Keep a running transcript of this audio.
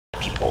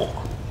people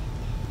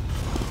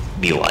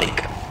be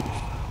like?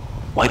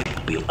 White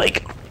people be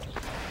like?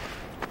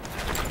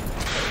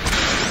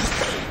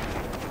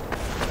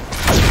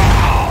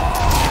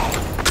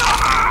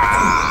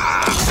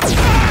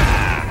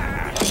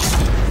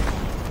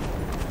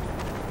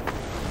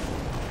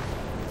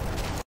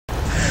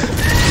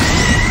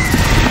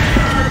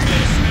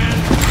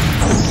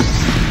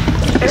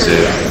 Is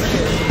it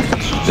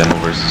Demo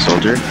versus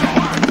Soldier?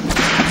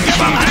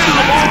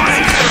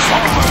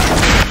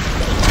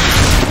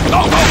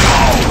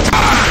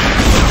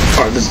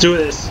 Alright, let's do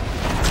this.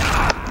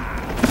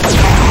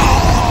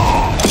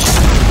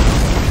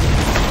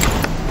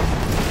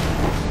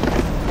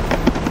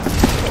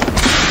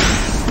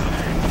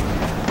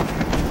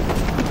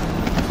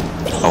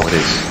 Oh, it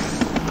is.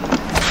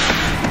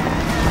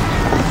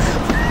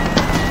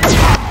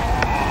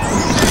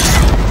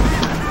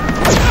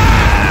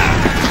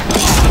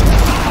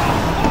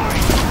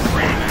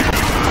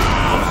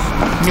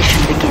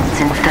 Mission begins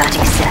in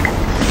 30 seconds.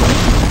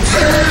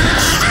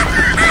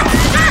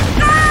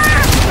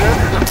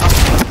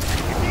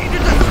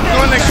 I'm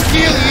gonna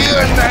kill you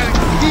and I'll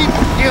keep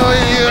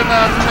killing you and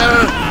I'll know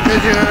that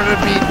you're gonna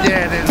be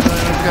dead and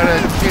I'm gonna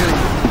kill you.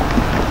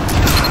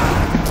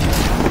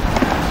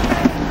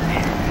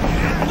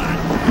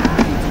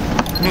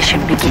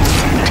 Mission begins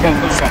in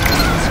 10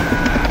 seconds.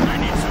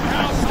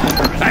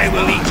 I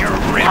will eat your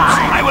ribs.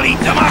 5, I will eat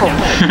them up. 4,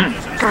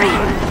 3,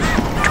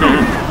 2,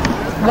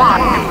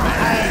 1.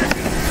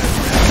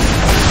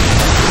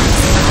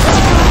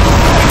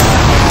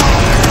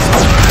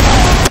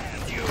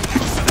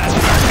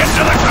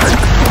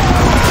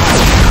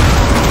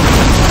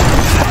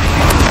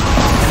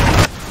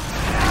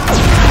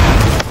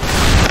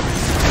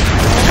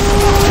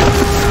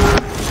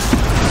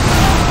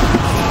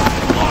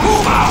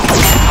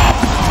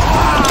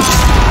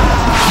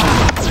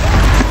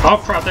 Oh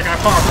crap, they got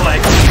power play.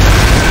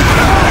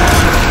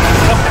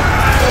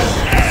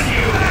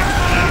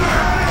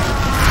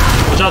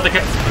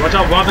 Watch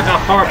out, Robin got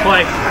power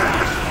play.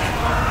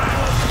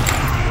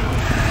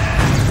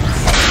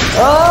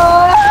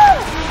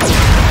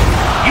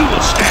 You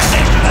will stand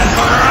next to that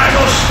car, or I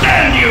will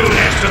stand you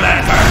next to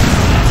that car.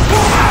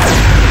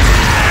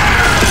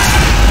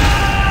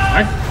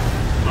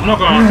 I'm not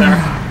going out there.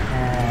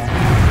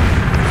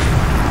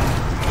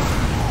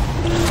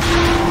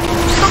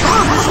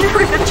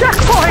 Delivering the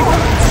checkpoint!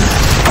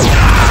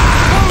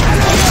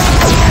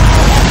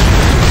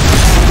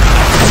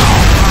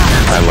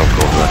 I love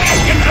GoldRush.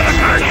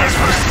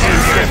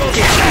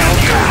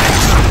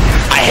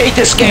 I hate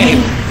this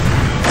game!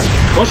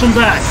 Push him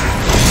back.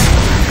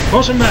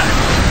 Push him back.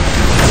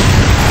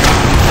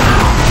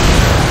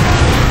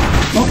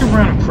 Walking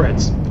around in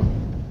crits.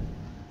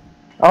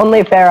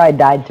 Only fair I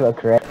died to a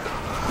crit.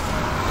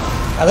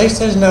 At least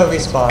there's no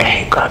respawn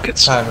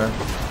timer.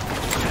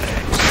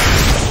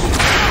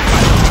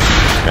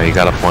 Yeah, you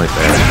got a point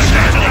there.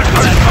 Stand in that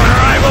corner,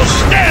 I will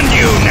stand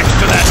you next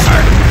to that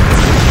car.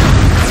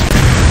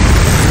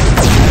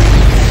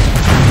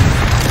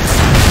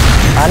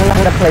 I don't know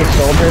how to play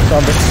soldier, so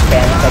I'll just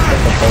spam stuff with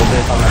the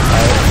soldiers on my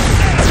side.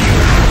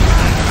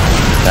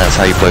 That's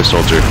how you play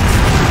Soldier.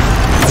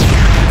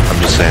 I'm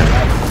just saying.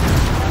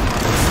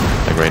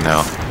 Like right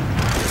now.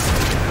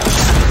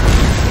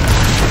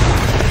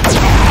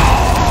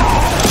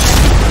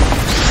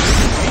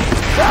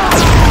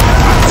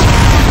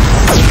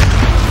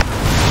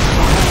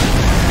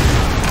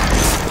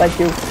 Thank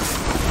you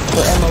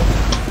for ammo.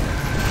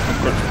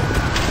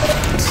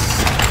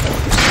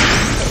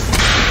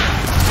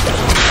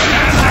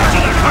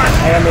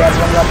 I only have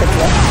one rocket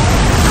left.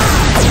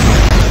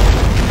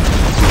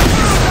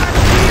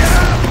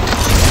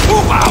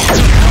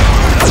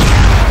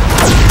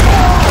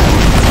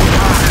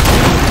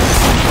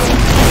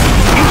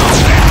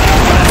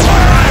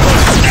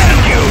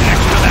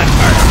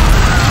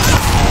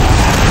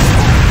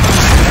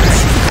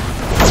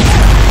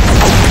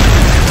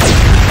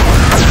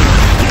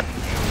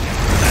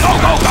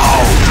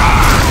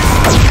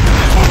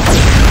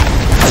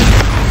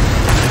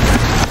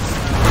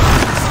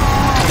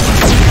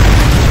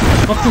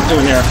 What's this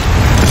doing here?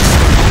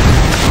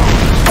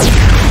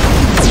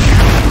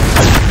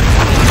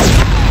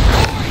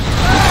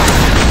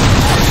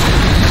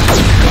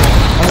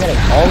 I'm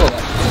getting all of it.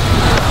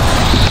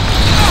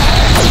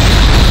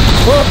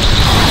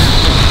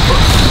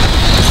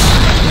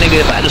 Nigga,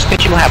 if I just get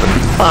you having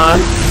fun.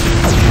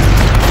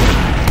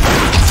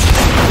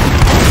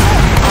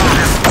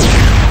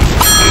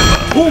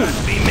 Ooh,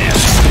 be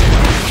missed.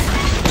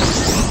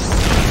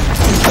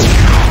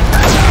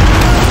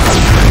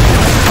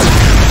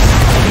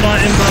 Not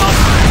inbound.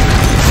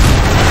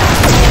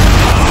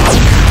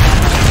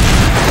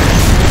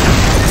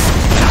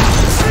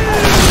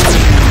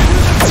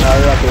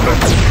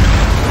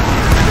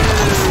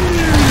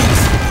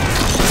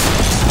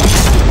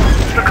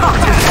 The cops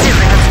is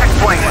stealing a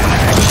checkpoint.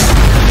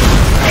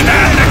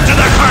 Stand next to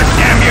the cart,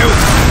 damn you!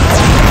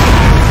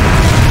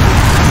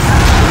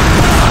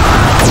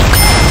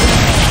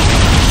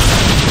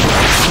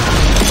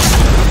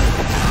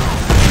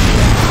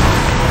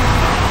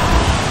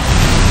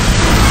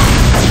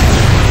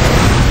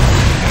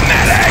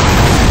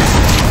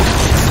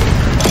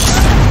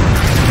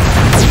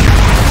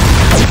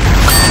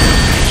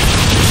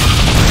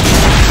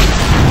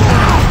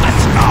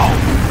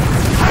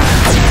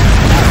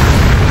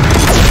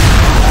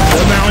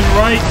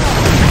 right.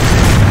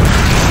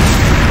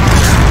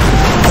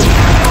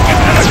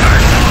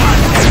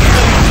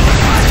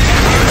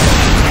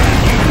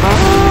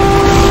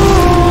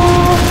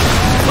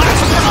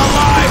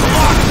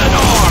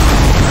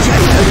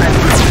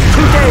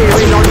 Today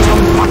we launch a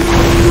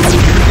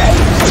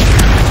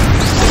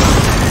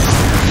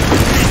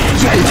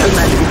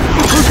Gentlemen,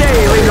 today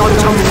we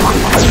launch a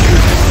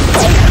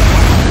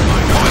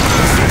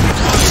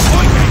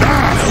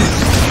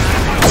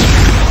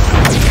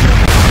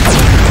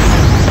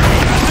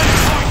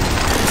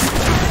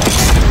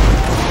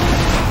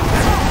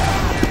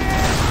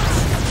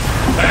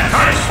That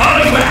car's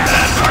falling back.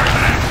 That car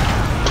back.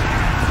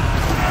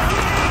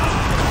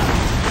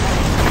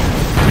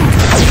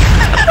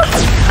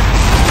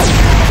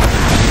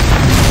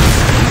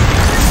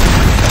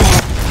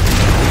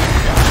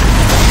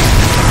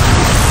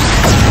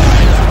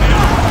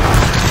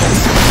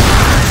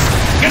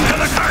 Get to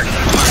the car.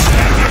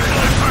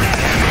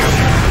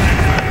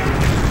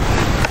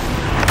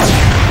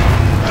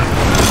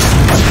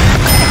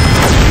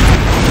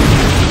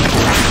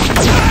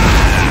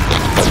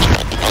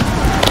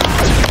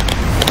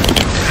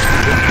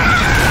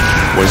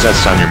 What is that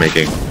sound you're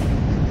making?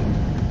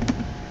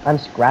 I'm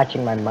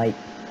scratching my mic.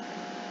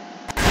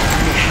 5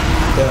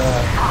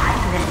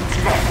 minutes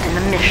left in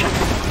the mission.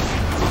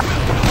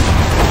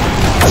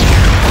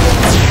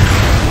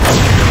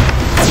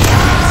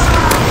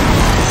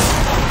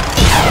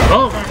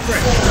 Oh, my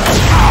friend.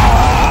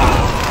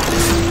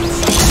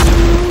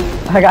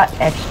 I got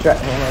extra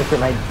ammo for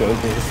my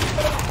daggers.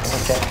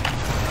 Okay.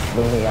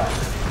 Moving on.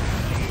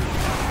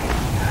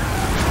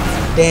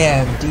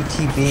 Damn,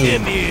 DTB.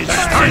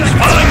 Car's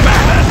falling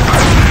back.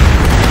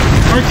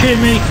 Are you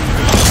kidding me?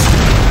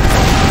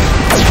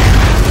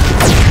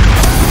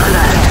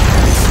 Alert.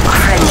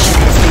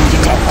 Friendship has been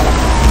detected.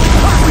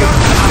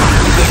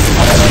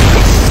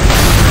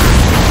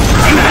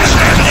 Stand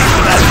next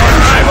to that car.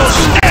 I will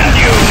stand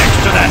you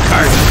next to that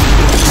car.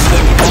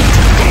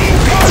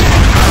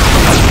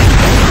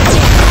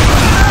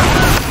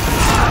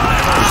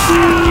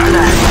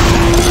 Alert.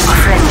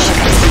 Friendship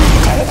has been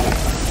detected.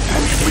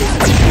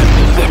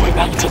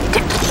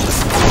 Eliminated.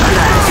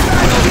 Alert. Friendship has been detected.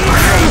 And will be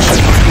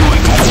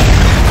eliminated.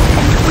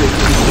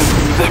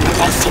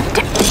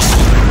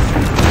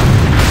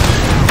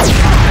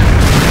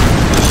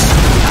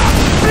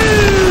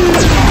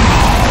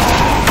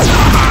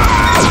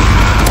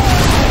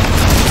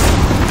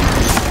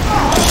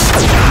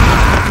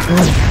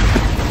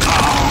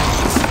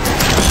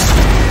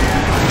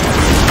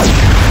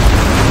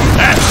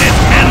 That's it,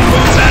 and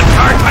move that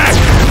car back.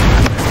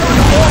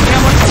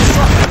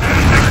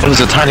 Oh, there's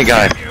a tiny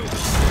guy.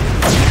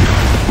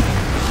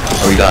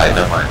 Oh, he died.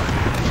 Never mind.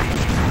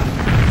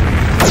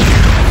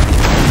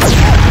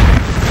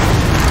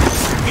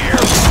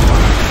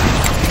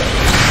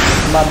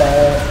 My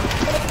bad.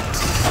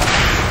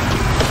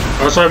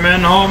 That's right,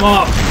 man. Home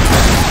up.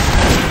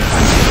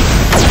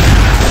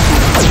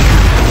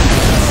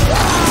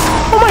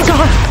 Oh my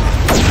god!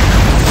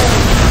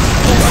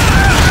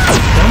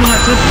 Come on,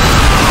 that's it.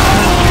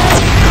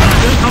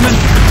 Coming.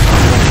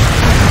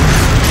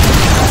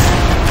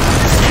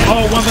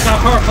 Oh, one's got a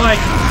car flag.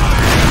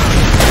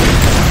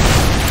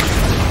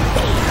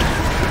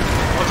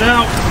 Watch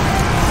out.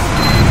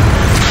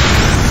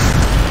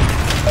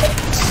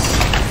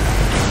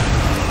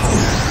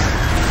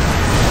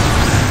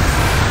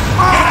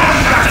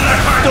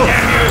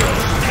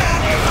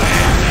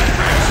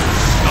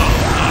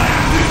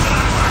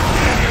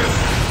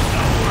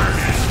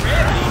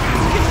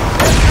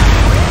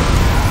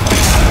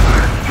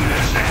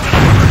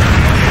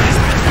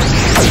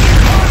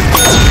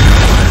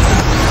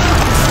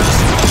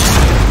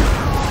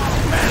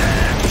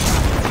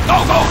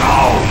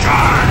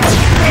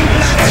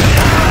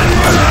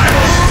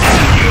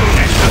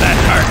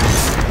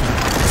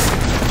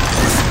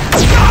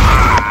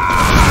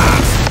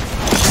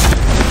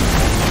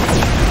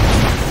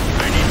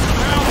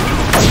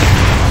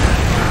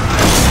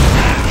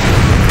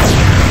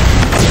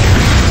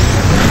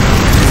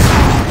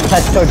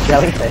 That's so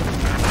jellyfish.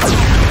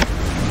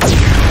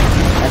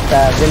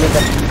 That's really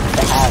good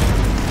to have.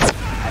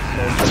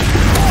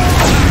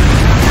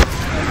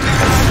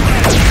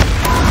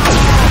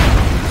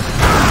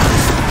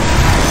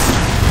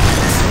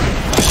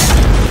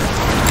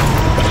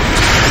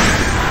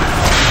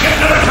 Get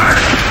to the car.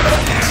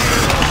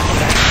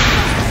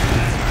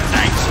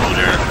 Thanks,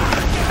 soldier.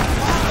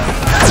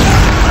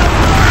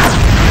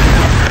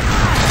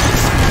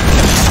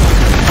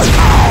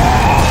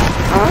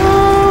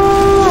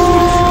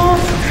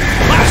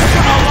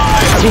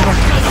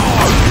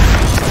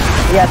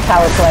 Yes,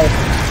 power play.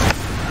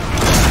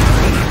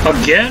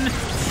 Again?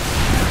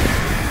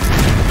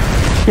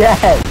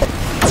 Yes!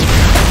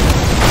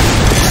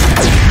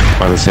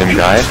 By the same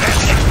guy?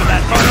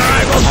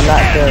 I'm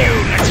not sure.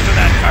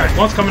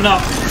 One's coming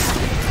up.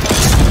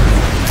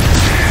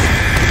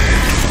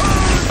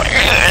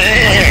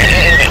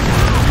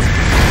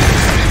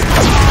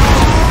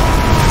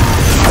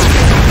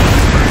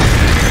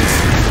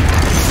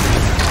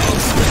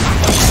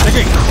 They're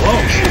getting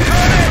close.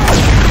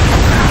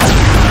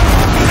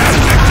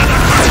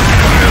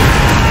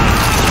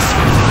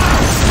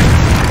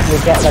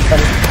 can't let them.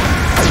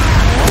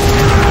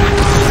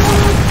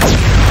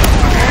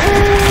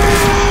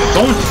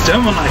 Don't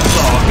demonize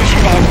saw.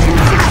 Mission ends in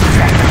 60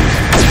 seconds.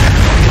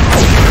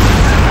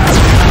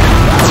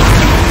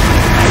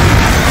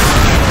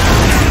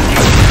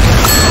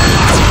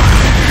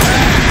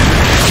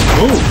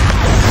 Oh.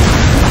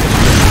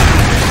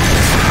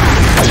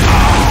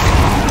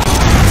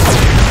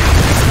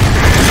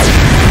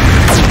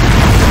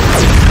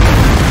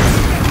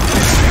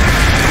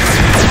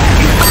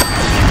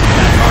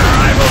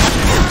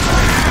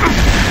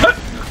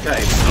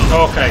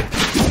 Okay.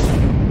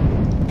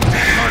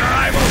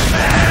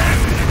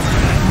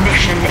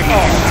 Mission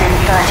ends in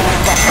 30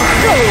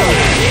 seconds.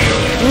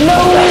 No!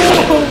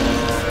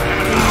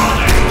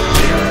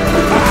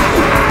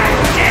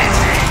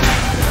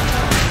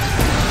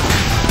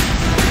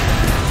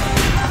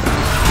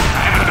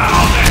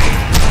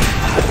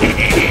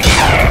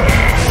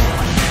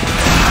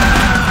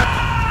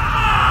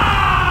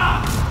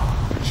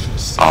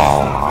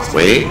 Oh,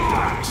 wait.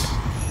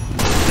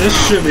 This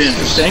should be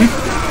interesting.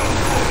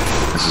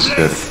 This is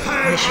good.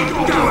 Mission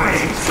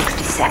begins in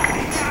 60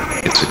 seconds.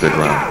 It's a good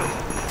run.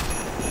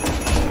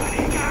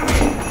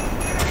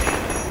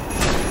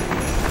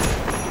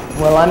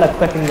 Well, I'm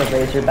equipping the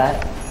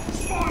Razorback.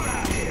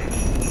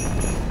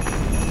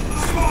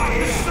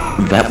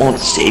 That won't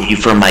save you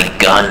from my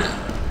gun.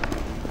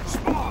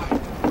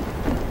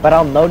 But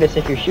I'll notice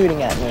if you're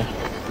shooting at me.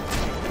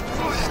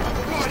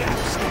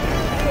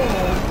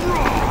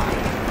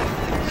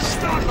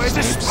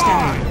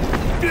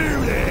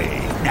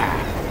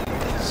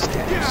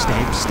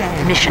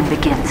 Mission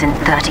begins in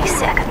 30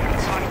 seconds.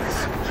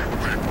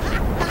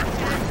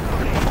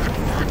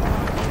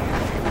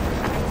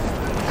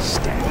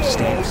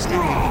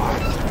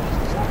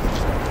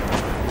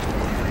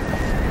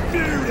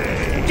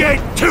 Get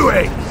to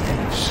it!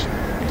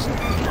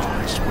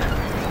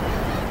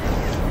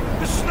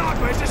 The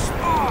sniper is a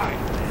spy!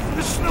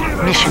 The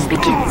sniper Mission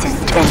begins in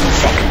 10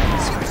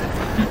 seconds.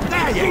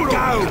 There you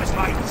go!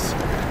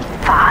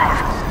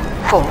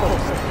 5, 4,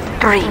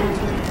 3,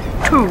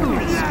 2,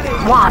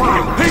 1.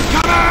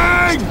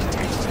 Incoming!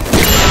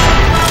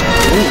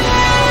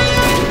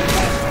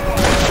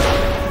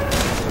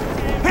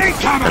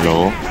 Incoming! Hello?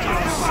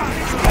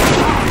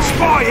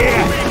 Spy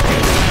here!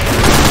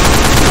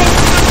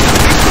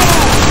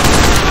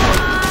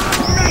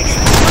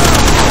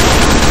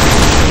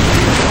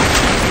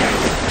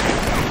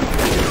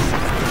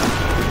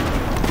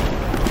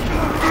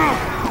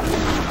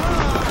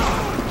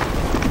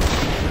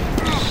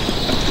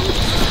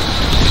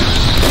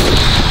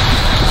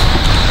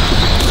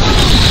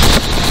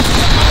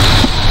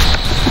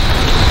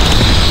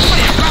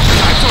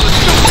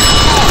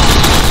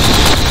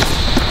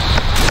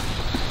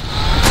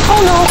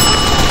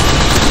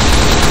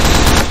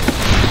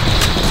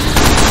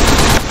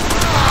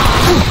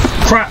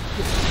 Crap!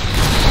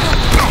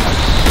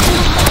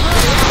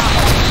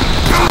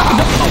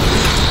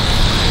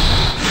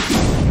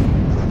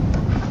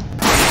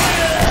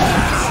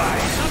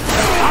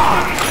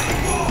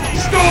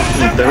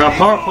 They got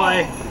power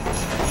play.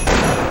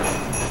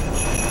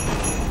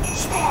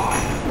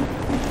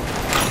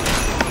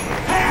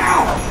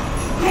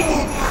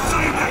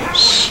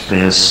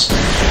 Space.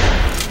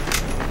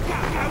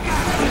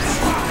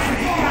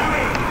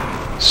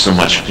 So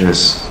much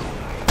piss.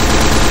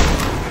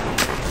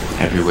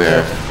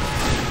 Everywhere.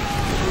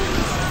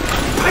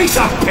 Piece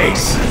of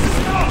piece!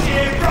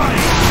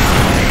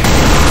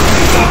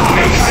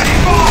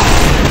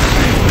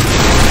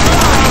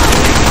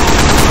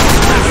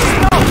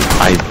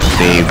 I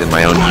saved in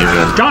my own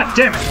unit. God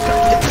damn it!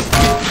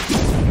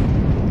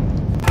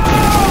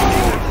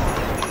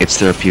 It's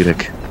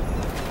therapeutic.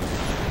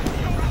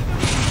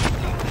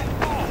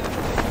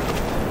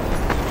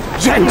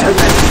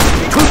 Gentlemen,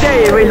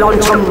 today we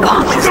launch a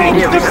box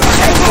near the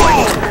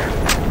checkpoint.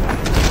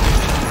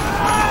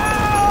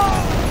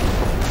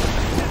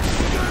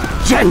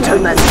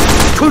 Gentlemen,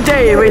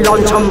 today we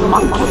launch a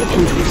monkey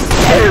into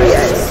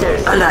areas.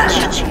 Alert.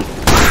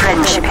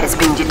 Friendship has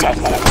been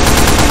detected.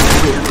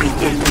 Will be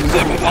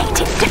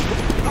eliminated.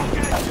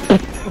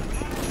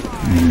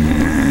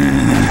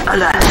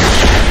 Alert.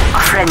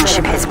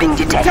 Friendship has been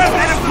detected.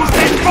 Will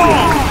be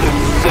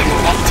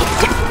eliminated.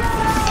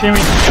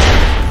 Timmy.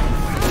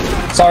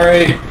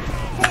 Sorry.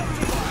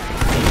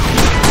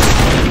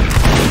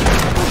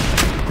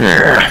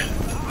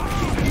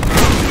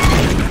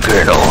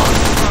 Girdle.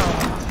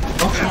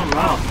 What's my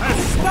mouth?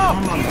 What's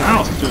my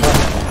mouth, dude?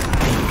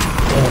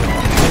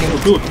 Oh,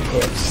 dude.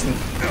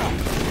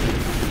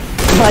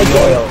 My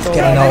God. It's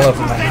getting all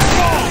over my hand.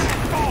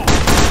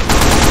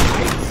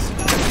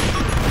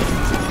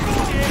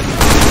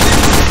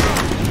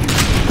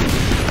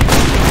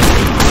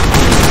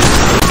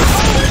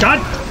 God!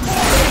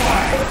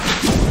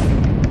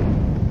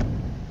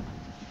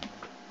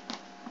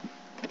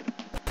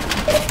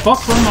 Fuck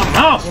from my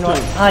mouth, You know what?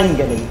 dude. I'm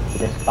gonna use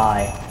the spy.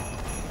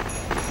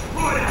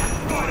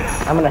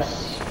 I'm gonna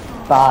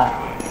spy.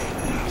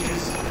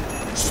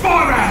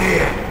 Spy around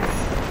here!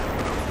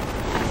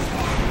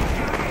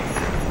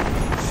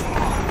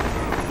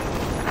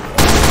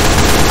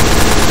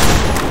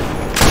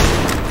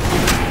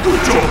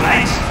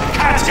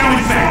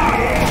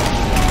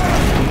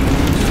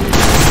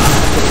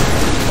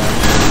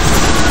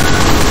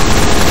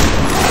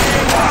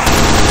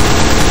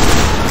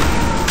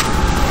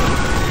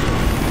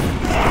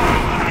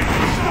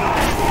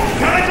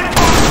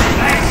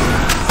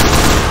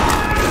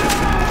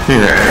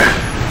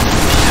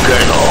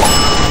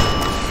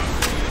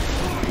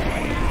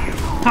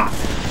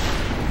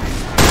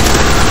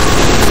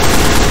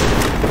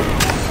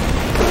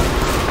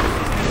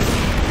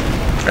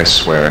 I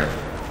swear.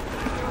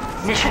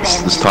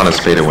 This taunt is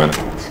pay to win.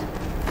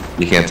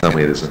 You can't tell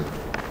me it isn't.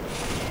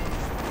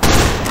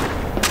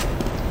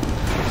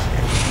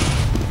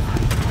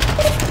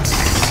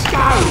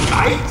 Go,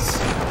 mates!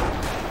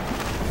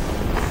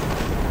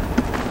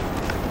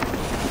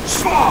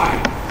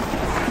 Spy!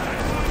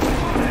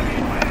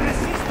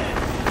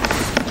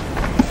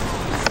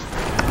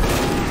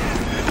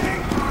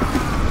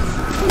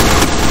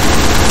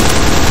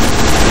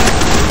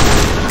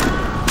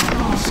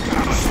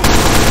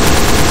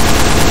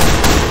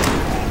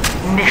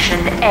 Mission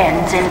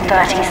ends in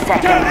 30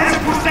 seconds.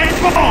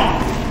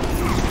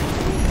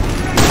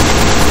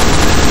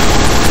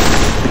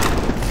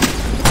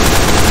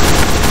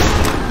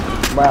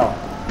 Well.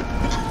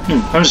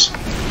 I'm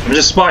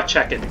just spot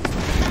checking. Mission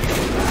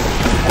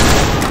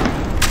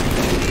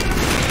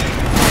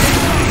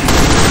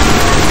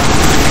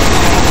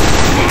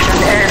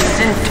ends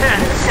in 10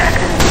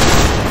 seconds.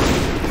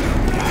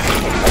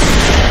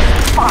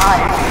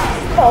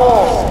 5, 4,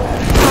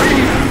 3,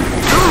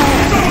 2,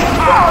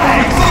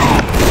 1.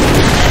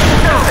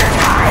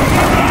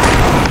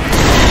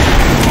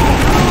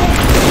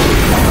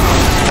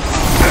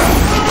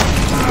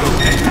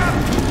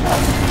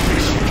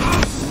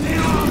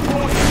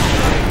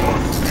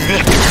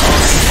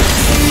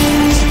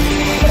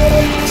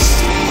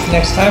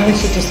 Next time we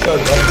should just go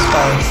to that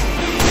spawns.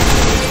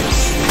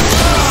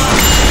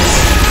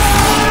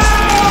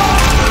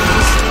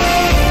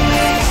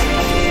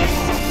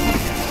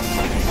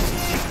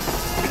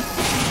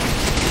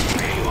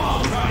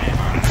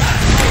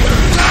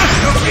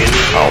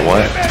 Oh,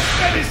 what?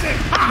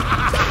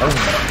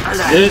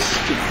 This is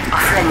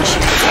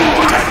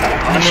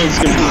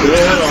gonna be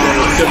good or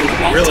it's gonna be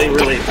really,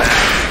 really bad.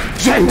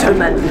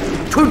 Gentlemen,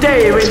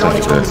 today we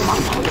launch good.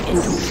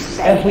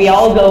 If we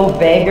all go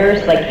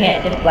beggars, they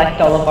can't deflect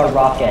all of our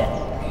rockets.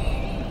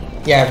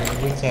 Yeah,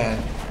 we can.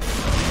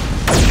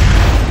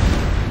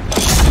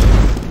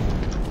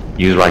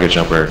 Use rocket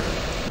jumper.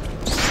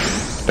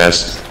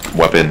 Best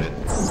weapon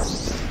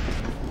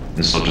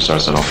in Soldier's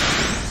Arsenal.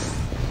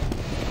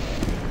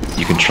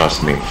 You can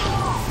trust me.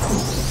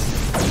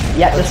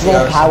 Yep, just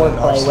little power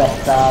play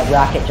with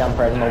rocket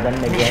jumper and we'll win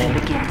the Mission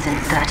game. begins in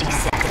 30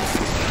 seconds.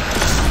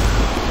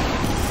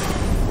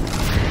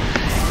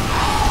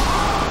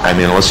 I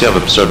mean, unless you have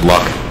absurd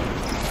luck.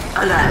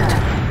 Alert.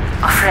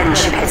 A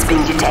friendship has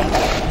been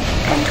detected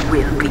and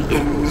will be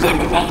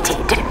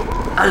eliminated.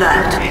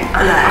 Alert.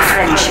 Alert. A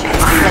friendship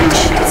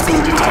has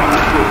been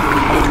detected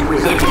and will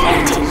be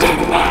eliminated.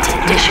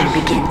 Mission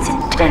begins in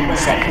 10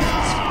 seconds.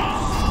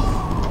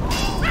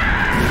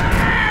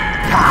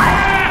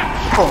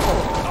 5, 4,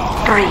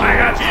 3, 2, 1.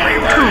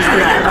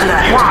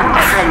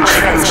 A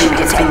friendship has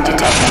been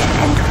detected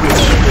and will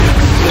be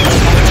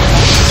eliminated.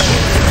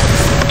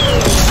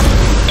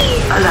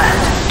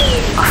 Alert.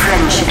 A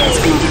friendship has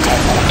been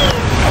detected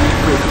and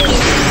will be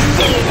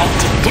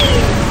eliminated.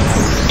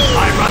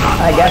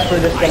 I guess we're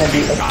just gonna be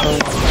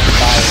exposed to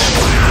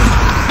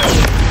fire.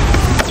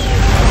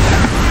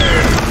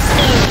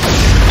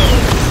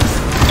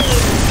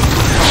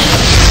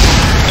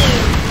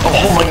 Oh,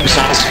 hold my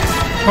missiles.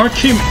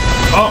 Archie.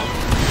 Oh.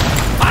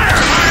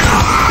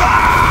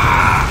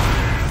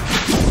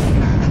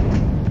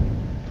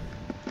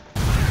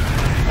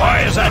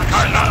 Why is that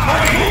car not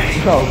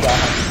moving? Oh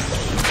god.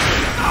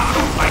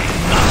 I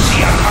did not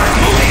see a car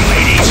moving,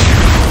 ladies.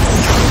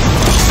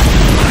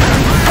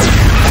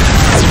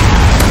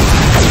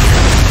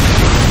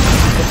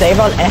 To save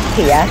on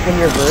FPS when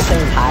you're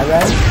versing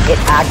Pyro, it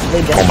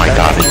actually just Oh my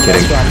god, are you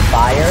kidding? on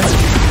fire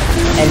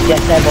and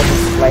disables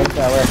the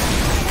flamethrower.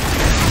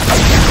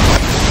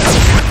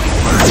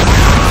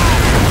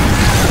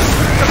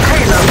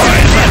 Why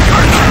is that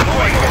car not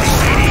moving,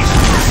 ladies?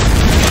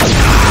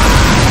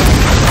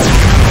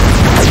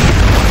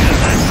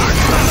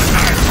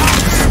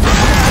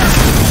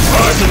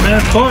 Push it,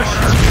 man, push!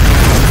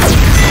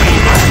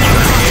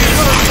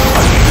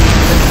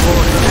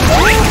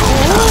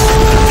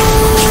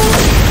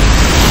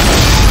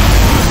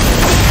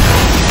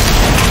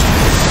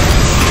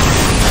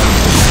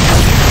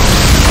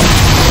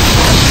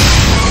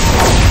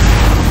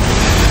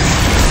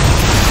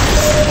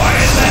 Why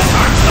is that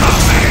car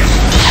stopping?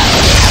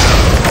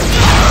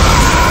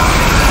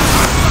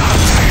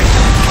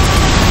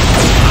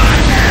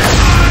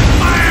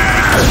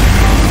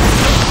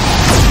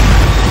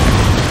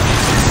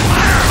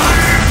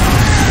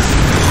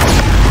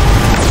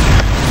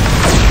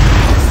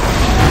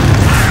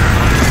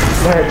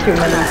 There are too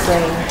many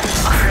things.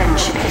 A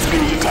friendship has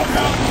been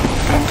detected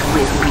and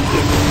will be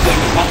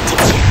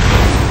eliminated.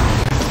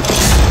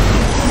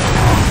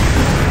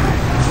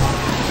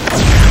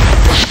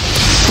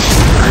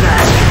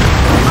 Alert.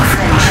 A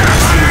friendship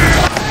has been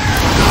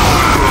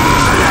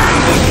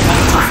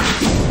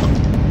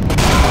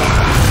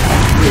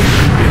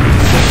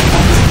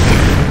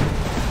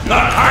The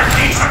car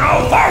needs to go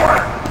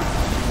forward.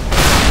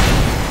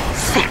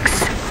 6,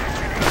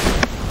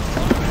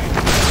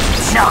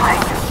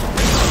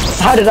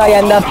 How did I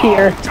end up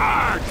here?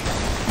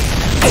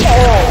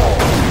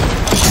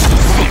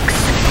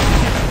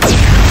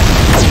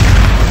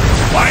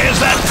 Why is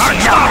that cart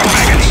stopped,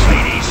 maggots,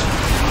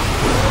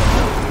 ladies?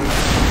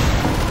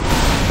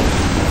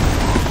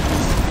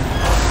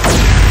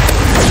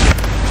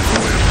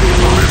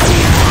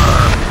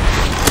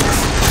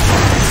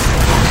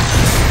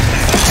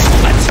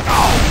 Let's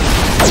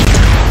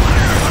go!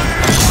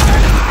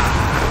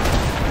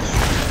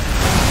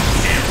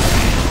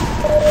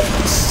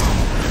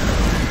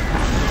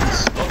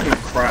 Fucking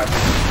crap.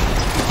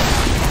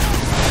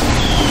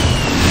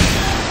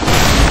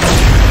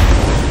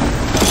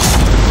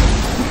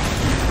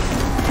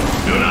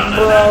 Do not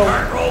let that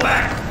cart roll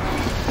back.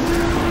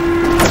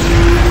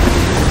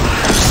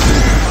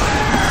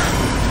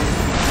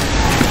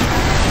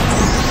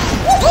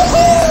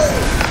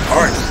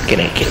 Alright. Get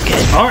it, get it, get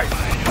it. Alright.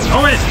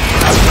 Go in.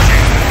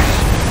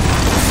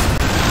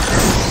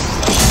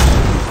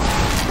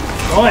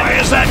 Go Why in.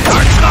 is that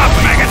cart stopped,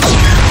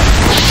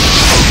 maggots?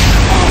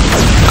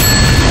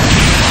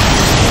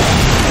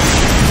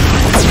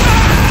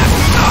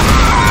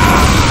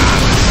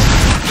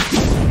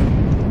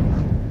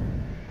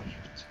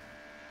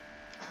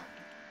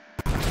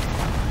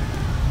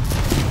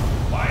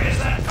 Why is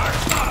that cart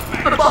stopped,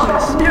 maggots? The bomb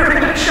is nearing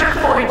the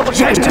checkpoint.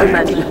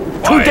 Gentlemen,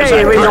 Why is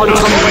today that we cart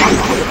launch not a moving?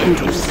 rocket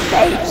into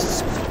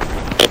space.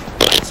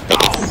 Let's go!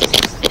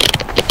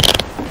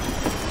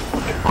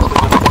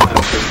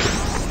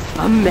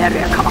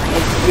 America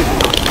has given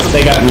us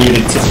They got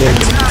muted to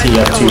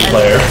TF2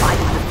 player.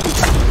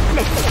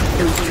 Let's get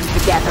those two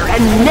together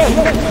and make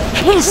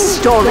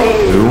history.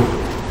 Who?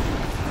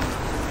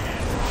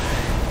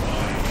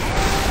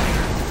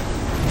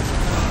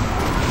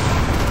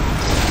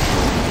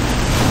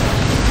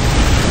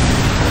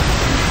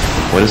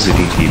 What is the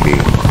DTB?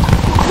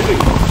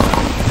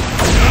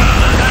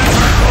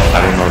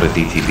 I don't know what a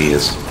DTB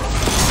is.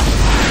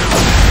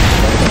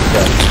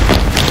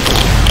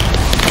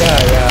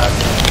 Yeah.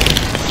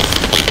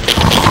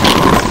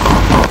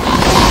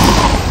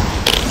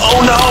 Oh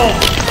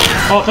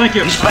no! Oh, thank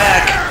you. He's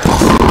back!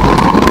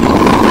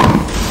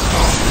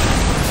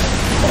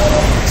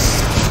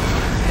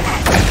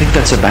 I think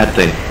that's a bad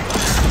thing.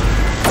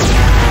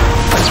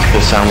 As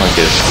people sound like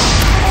it.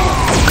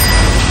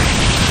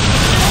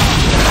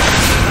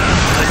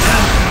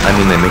 I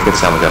mean, they make it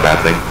sound like a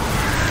bad thing.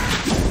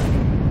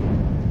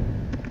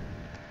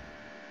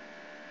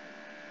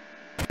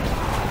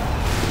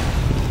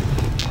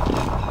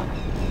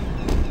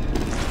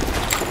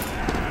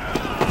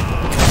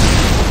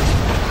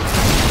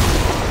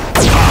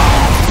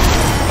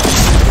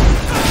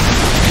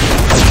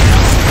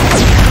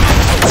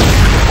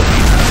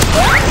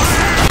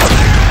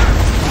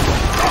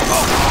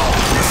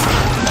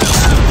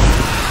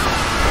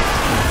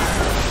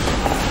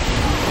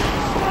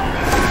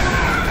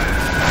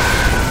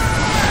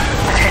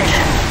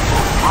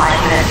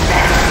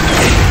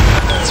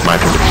 It's my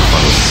turn to be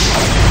funny.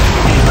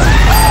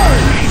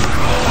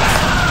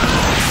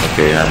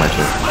 Okay, yeah, my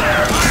turn.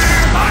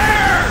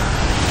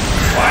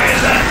 Why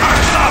is that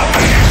cart stopped,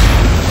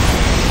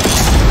 maggots?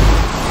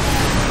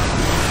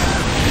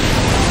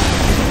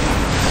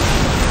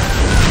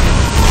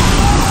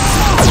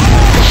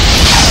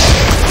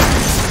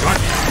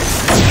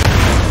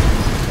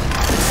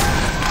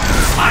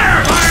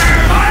 Fire!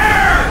 Fire!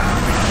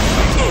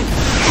 Fire!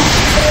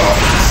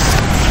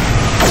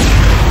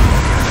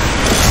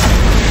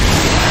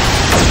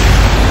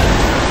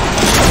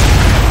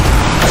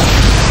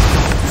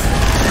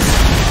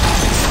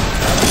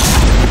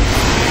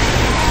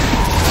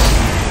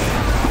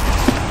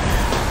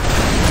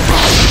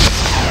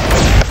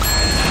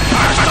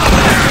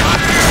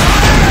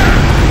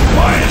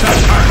 Why is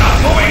that cart not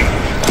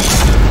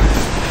moving?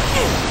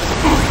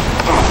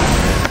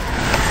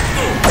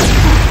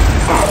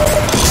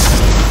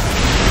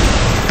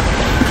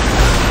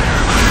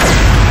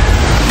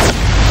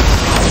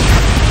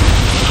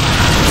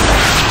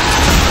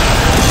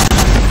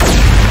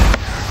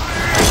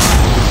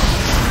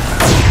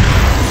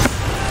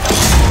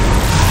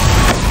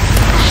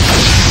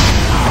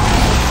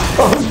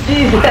 Oh,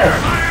 Jesus!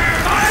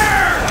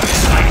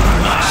 I do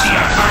not see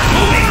a cart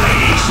moving,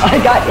 ladies. I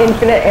got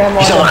infinite ammo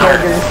He's on on the the cart.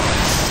 burgers.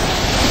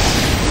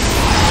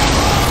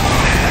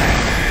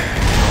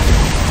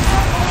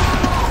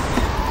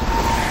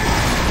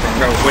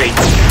 No, wait.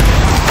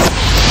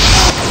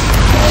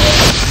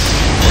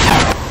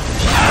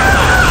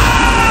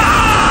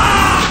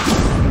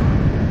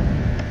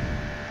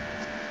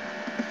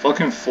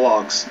 Fucking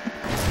flogs.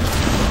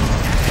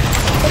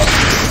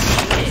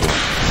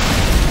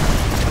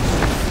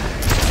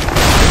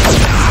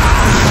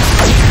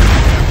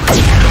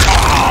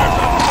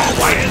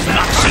 Why does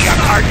not see a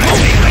cart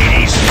moving,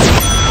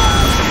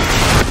 ladies?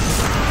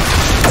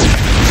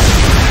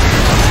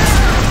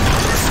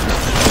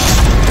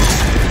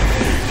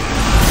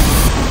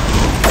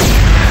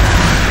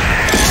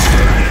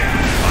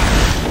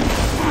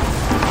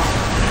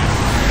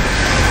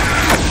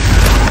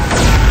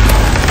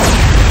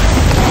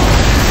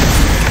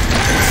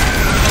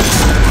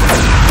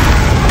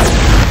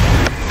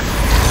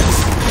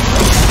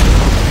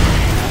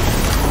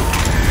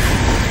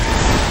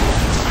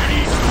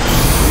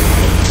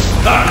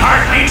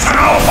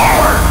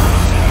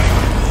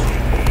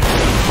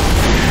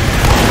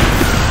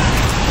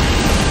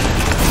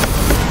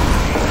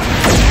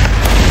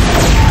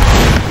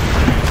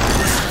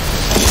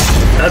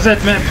 That's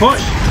it, man.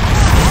 Push.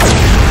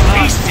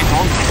 Feast it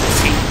on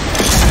the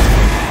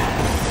team.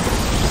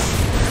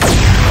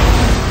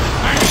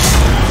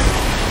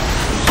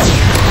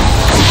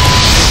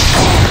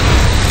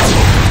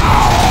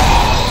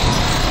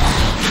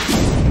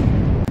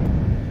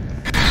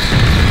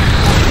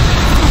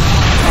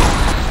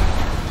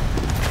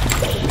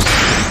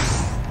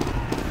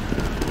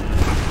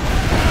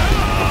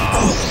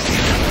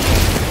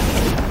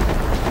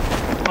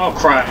 Oh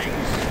crap.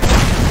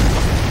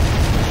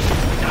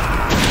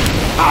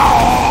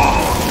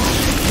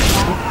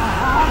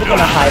 You're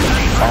gonna hide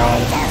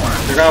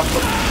it. They got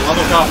one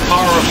of got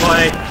power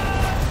play.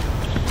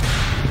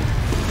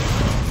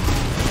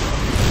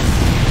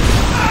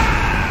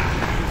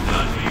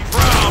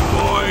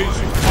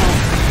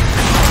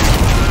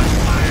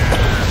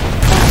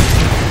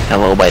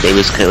 Hello, my name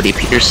is Cody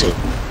Peterson.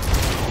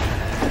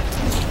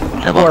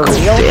 And welcome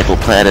real? to Apple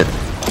Planet.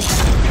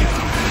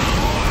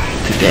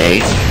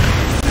 Today,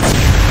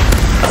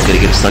 I'm gonna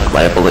get stuck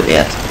by a bullet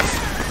ant.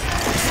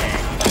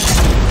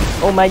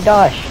 Oh my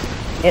gosh.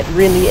 It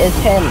really is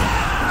him.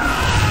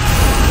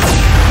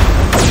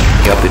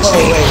 Yup, it's Oh,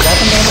 me. wait, is that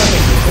the man on the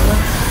YouTuber?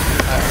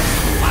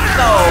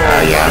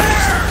 Yeah.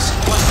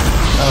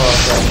 Oh,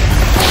 okay.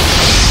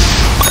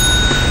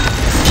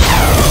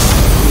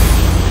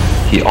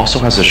 He also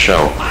has a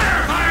show.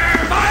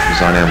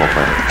 He's on Animal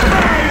Planet.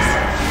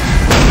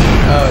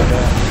 Oh,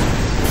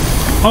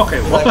 yeah. Okay,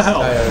 what the Likes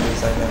hell?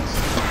 coyotes, I guess.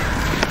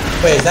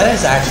 Wait, is that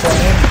his actual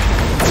name?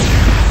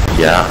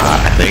 Yeah,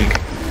 I think.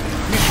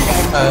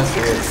 Oh, that's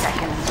weird.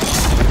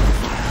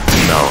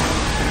 No.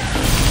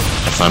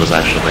 That's not his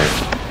actual name.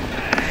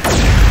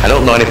 I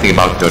don't know anything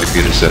about Cody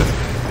Peterson.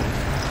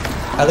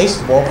 At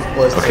least Wolf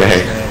was Okay.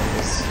 his name.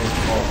 His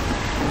Wolf.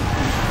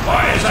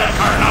 Why is that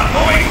car not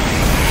moving?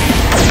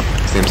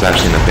 His name's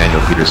actually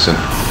Nathaniel Peterson.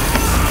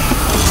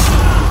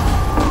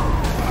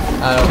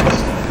 I don't know.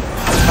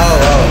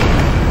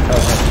 Oh.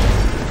 Okay.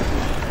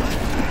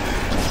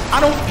 I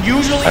don't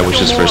usually. I wish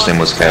his first name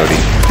was Coyote.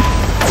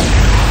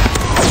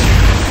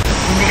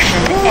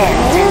 Mission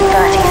ends in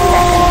 30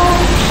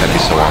 seconds. That'd be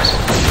so awesome.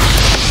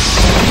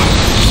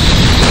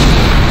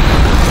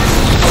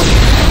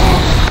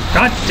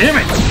 God damn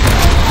it!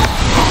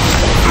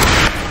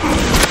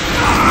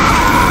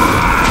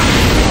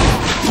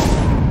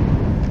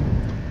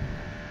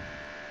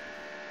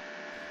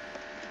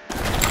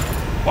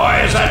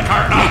 Why is that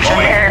car not Mission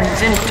moving?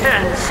 ends in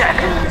 10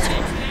 seconds.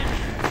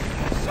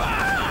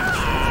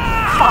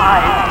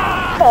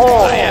 5,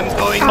 4,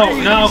 Oh,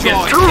 now get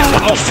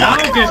now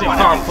getting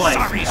power play.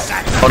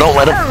 Oh, don't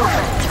let him.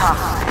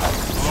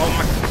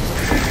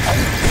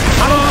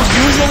 I don't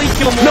usually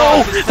kill more.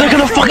 No! They're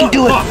gonna fucking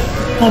do it!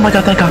 Oh my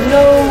god, thank god.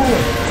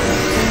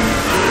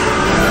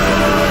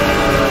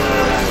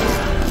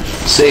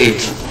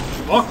 Save.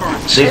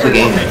 Save the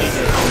game.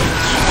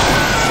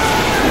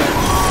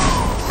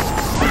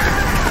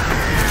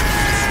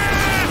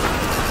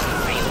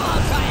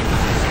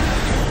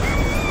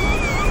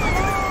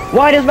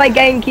 Why does my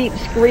game keep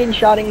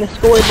screenshotting the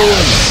scoreboard?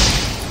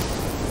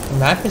 The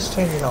map is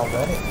changing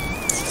already.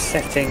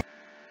 Setting.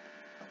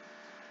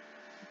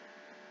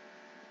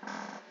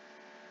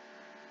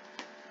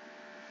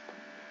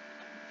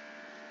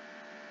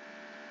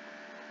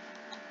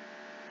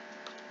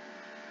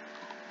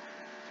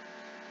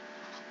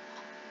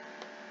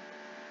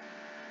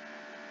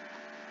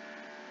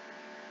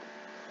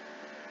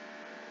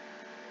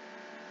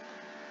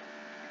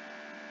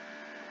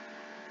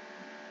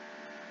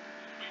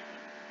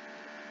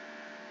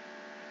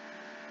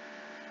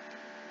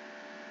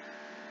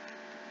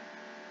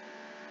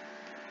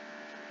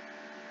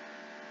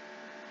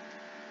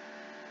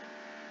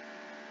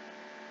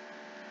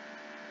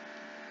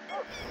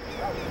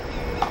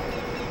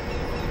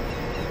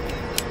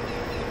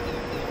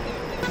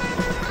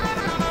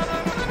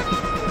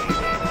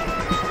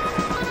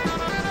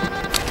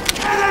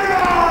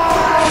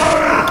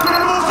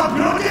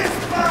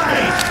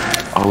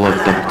 All of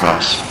them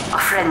cross. A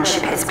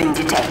friendship has been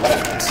detected.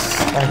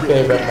 My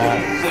favorite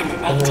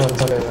map.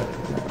 Everyone's under it.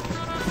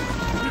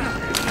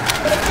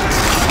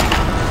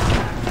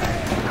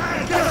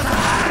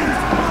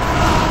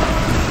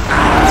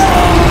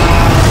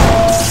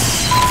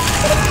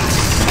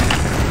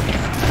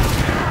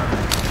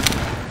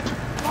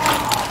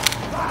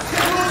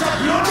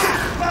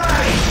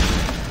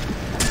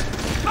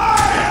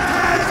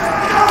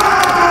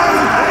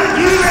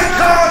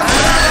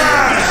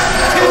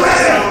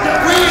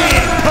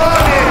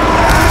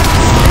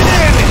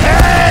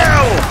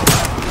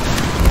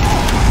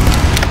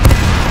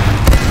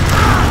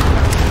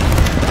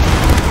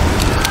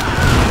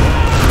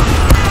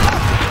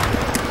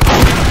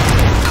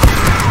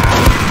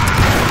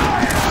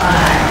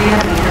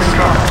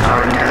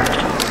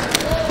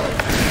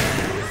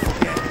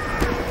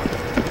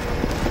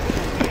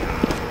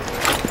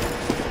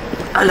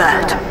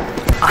 Alert.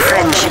 A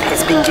friendship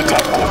has been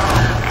detected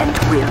and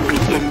will be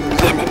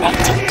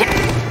eliminated.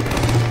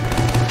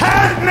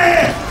 Help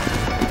me!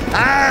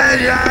 I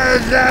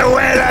just the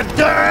way to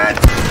do it!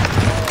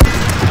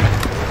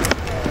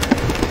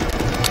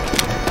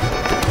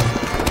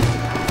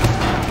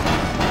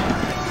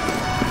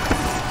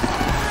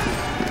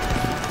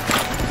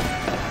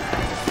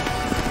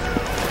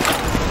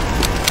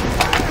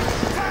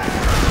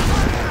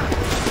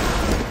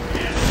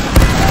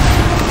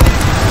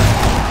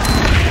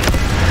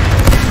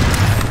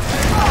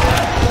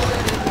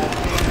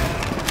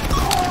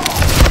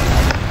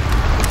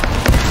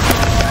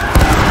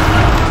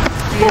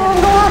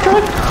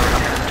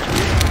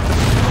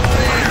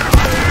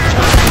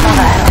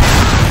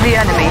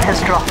 enemy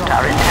has dropped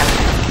our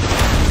intelligence.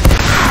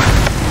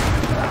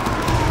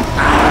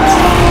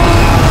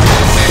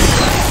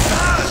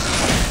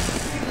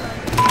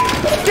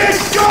 Get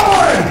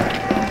going!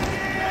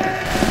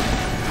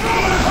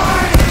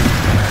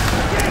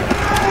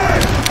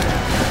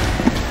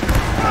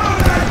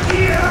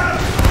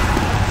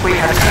 We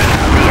have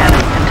taken the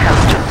enemy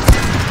intelligence.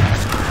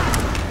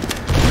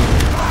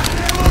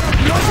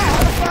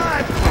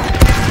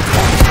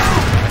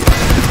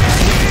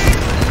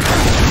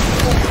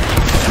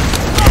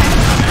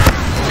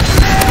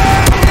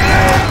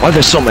 Why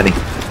there's so many?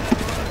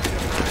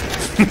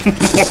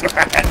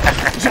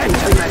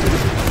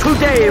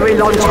 Today we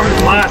launch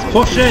Last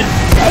push in.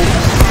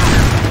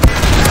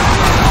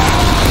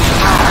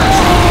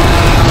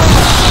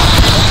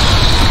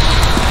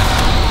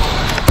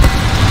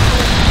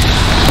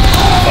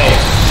 Hey,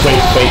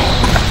 wait.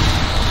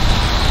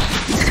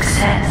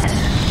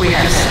 success. We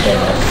have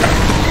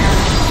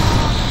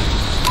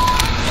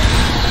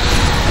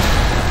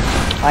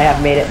I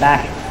have made it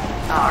back.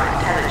 our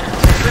intelligence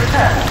is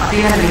returned. The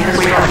enemy has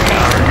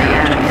taken the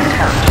enemy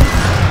intelligence.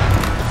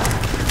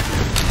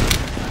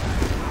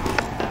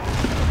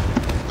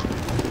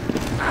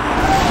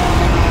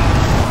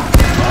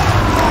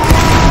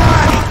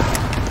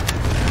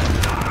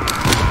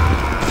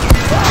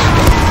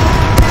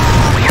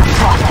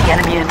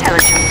 Enemy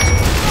intelligence.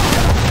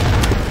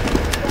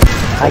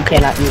 I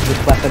cannot use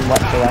this weapon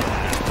whatsoever.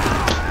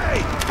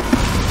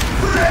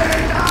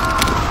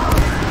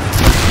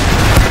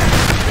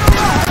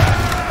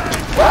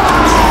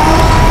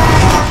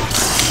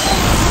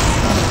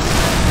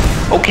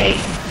 Okay.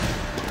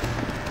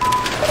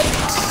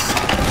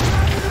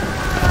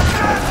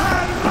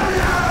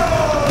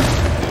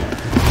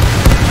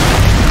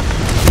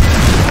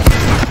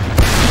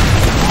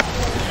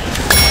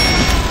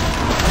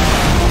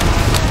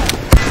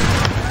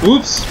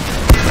 Oops.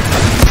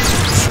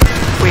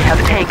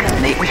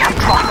 We have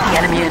dropped the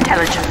enemy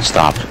intelligence.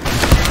 Stop.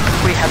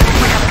 We have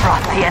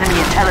dropped the enemy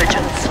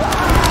intelligence.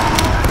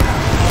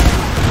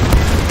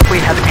 We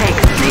have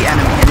taken the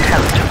enemy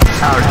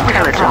intelligence. Our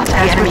intelligence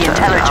has enemy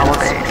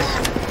intelligence.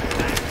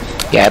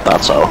 Yeah, I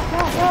thought so.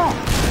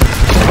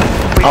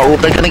 Oh,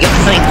 they're gonna get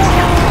the thing.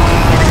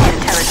 Enemy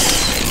intelligence.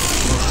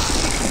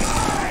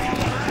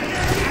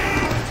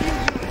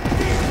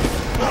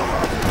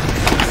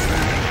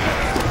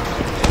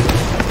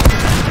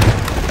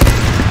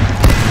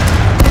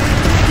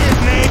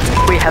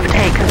 We have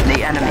taken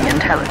the enemy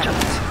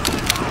intelligence.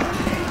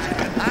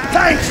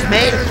 Thanks,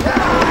 mate.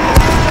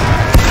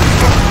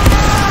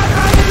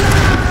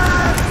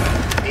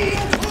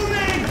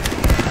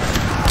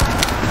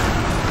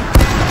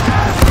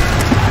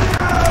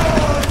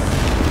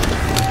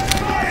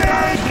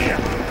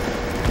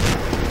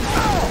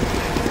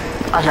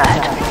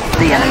 Alert.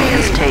 The enemy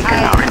has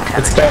taken our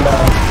intelligence. It's been, The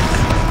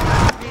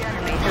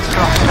enemy has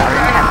dropped our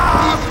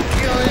intelligence.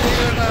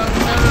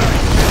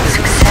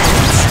 Success.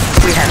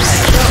 We have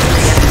secured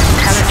the enemy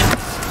intelligence.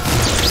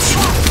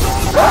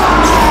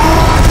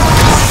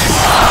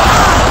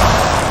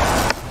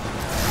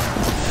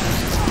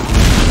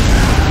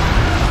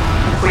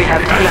 We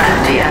have taken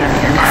the enemy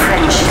and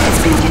friendship has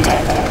been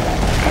detected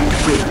and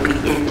will be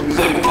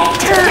eliminated.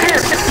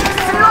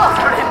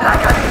 Slaughter him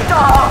like a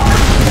dog!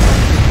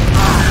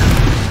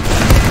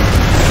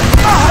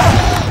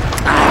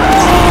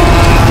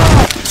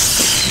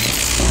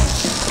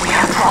 We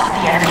have brought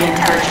the enemy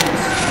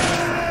intelligence.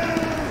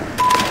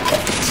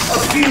 I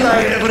feel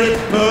like every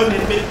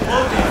burning bit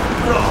of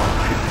rock.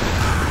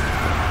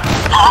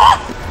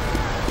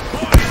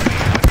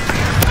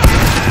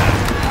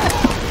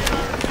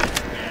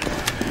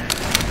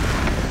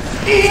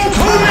 The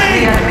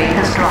enemy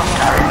has dropped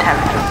our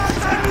intelligence.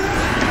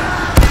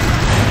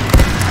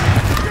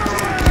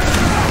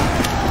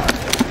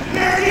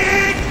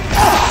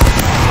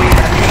 We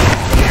have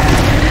taken the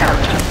enemy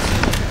intelligence.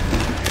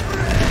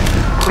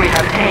 We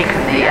have taken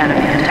the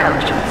enemy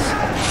intelligence.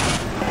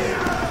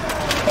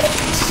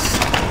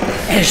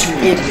 As you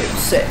idiots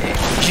say,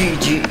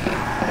 GG.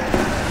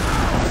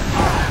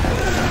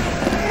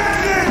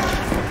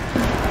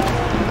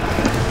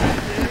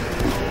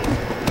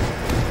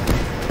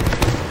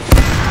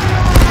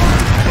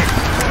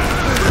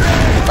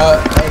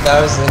 That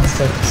was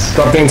instant.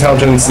 drop the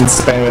intelligence and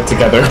spam it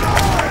together.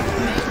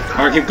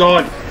 Alright, keep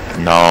going.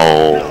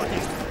 No.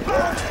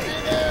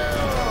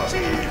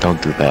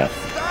 Don't do that.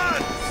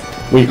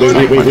 Wait. What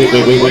are you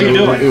doing?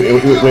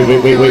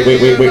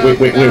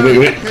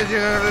 Wait. Because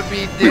you're gonna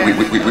be dead. I'm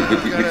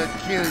gonna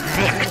kill you.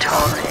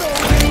 Victory.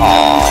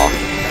 Aww.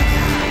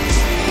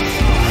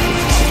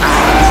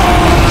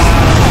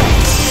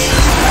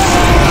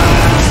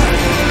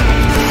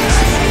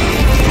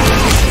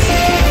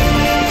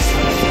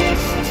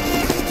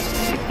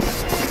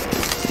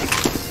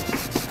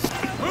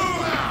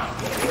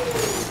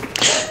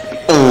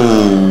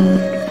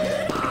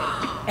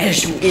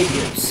 As you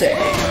idiots say,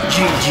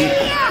 GG.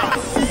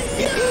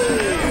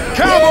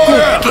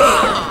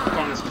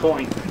 On this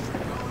point.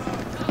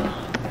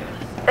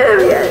 Oh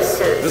yes,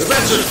 sir.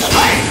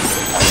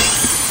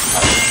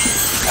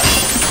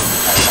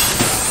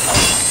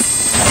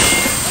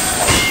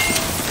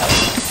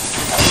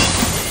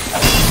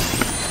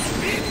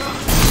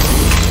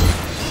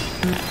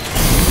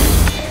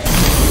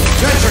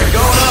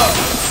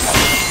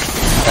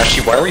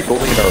 Actually, why are we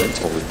building in our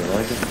inventory?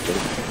 I didn't get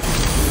it.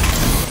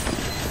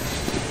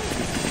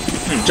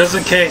 Just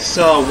in case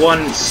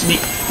one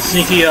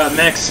sneaky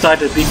mechs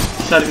decided to be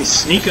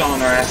sneaking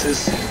on our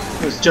asses.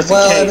 It was just in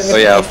case. Oh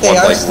yeah, if they one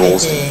are like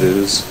rolls sneaky, and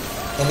booze.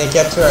 and they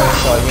get to our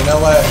intel, you know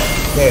what?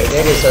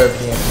 They deserve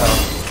the intel.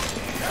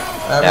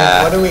 I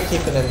mean, what are we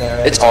keeping in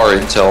there? It's our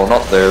intel,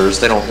 not theirs.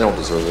 They don't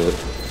deserve it.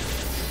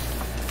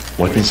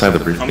 What's inside the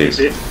I mean,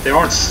 briefcase? they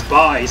aren't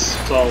spies,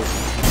 so.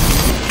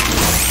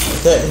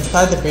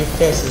 Inside the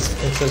briefcase is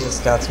pictures of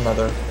Scout's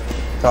mother,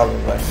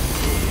 probably.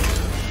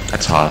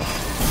 That's hot.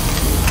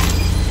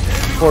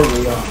 For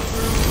real.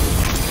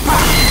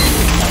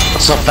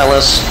 What's up,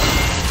 fellas?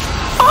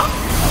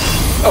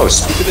 Oh,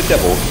 speak of the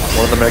devil.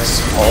 One of the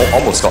mechs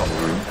almost got in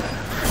the room.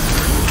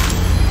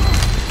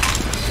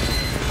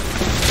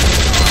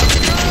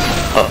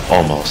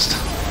 Almost.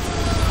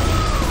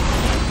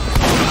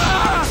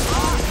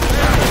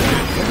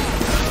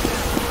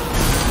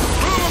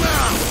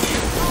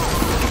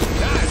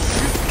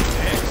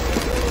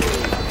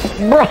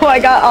 Bro, I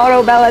got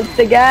auto balanced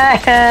again.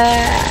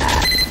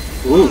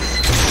 Oof.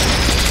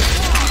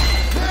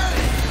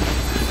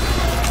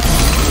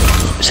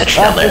 That's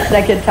That's the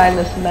second time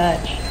this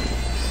match.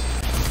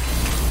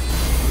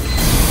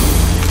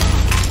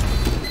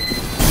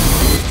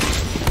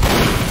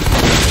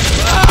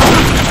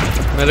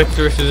 Medics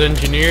versus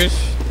engineers.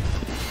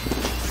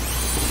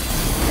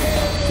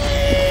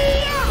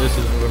 This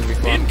is going to be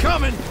fun.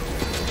 Incoming!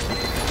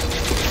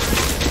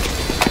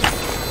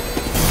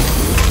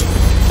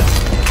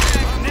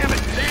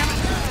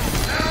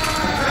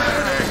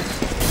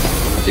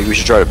 I think we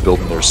should try to build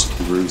in their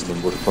screws and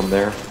then work from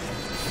there.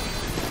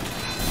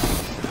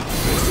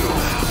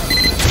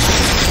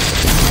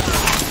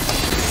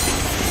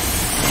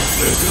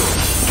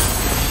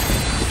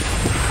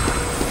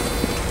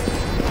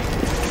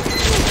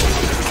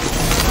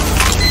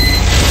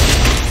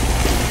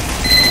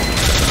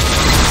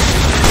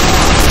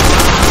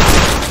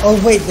 Oh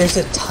wait, there's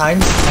a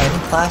times 10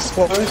 class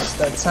wars?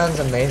 That sounds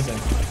amazing.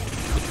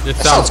 It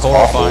sounds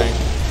horrifying.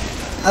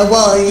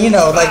 Well, you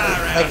know, like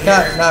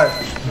not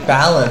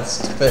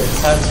balanced, but it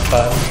sounds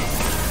fun.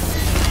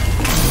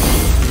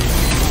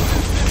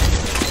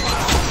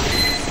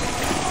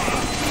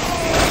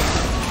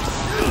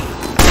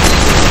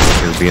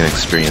 It would be an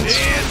experience.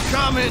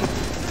 Incoming!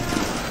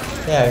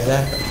 Yeah,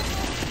 exactly.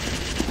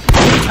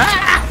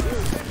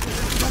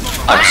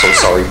 I'm so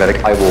sorry,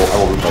 medic. I will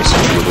remove my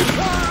sentry.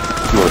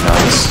 You are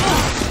nice.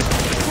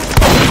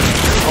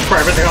 I'll fire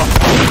everything off.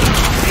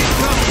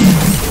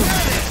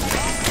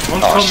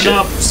 One's coming shit.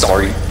 up.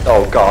 Sorry.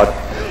 Oh god.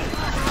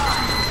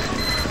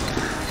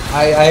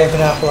 I have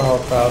an apple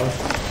health problem.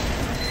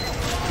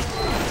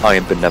 I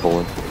am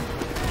benevolent.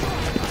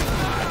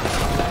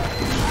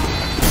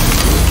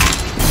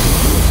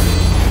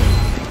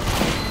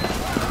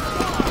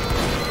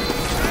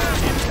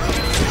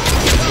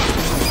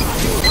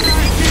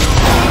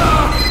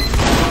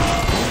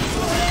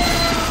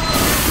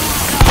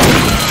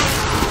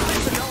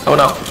 Oh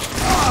no.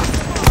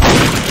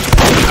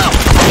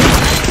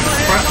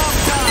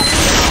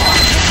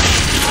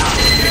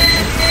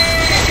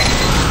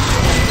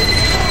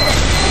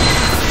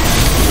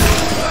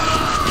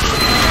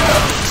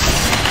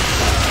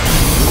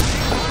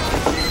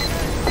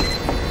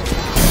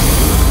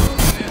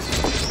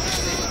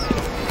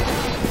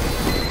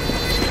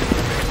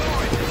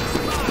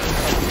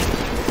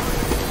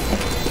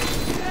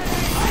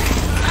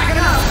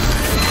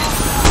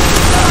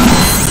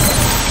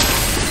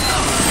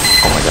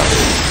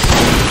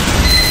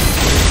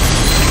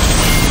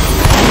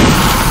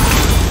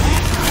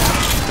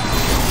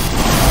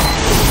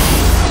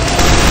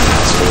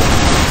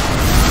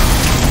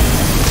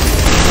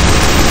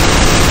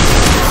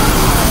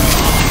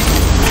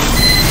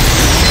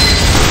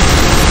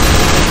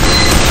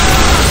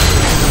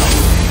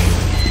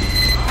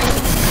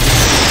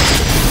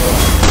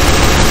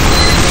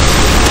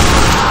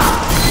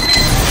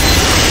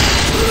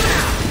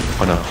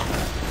 Oh no.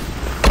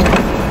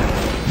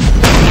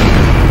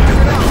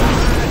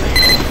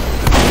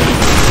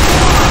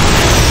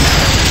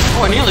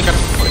 Oh, I nearly got the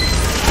foot.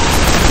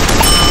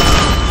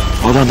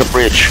 Hold on the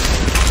bridge.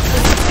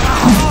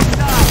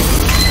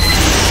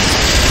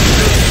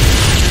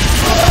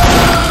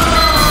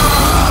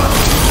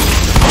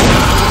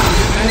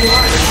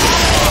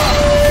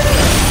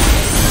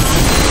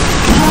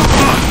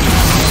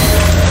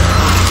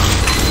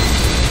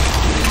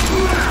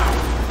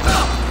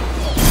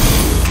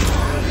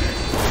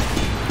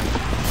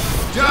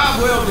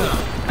 Job well done.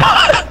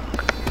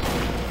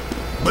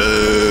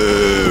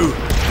 Boo!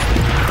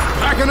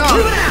 Backing up.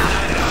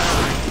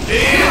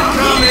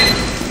 Incoming.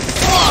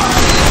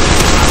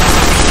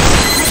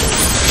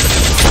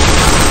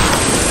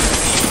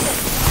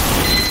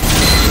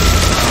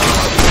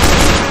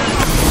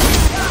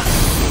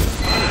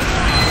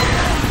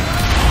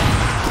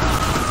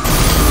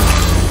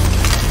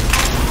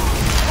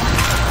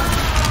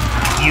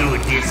 You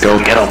did. Go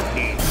get him.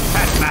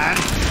 Batman.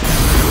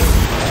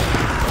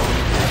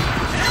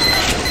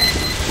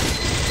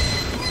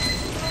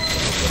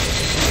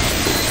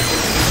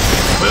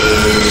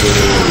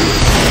 Boo!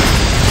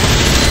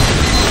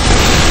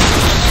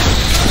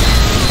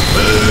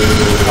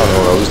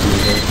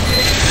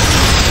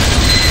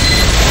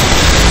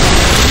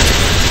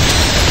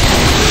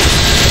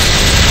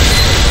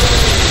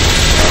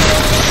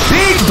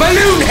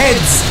 balloon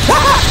heads!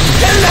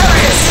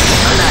 Hilarious!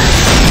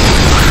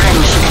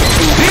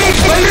 Big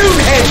balloon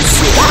heads!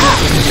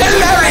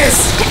 Hilarious!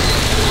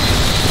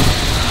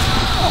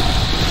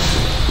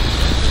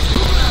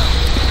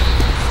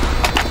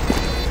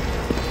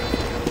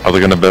 Are they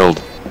gonna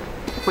build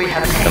We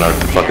have in our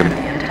taken the fucking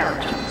enemy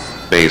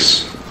intelligence.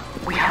 base?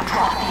 We have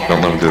brought the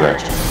Don't let enemy them do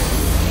that. intelligence.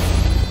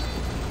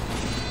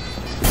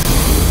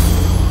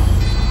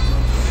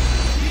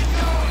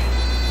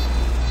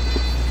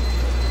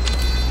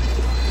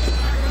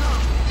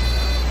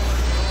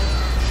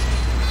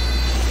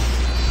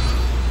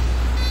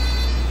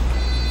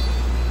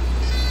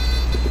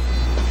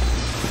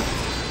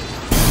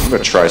 I'm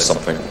gonna try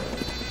something.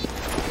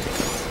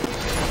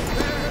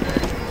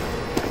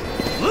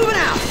 Moving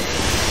out!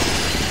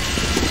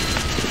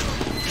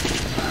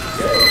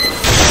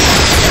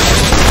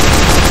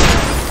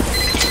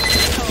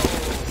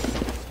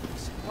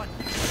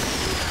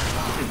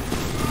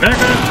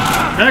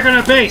 Back on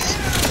the base!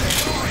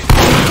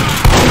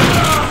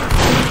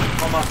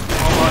 Almost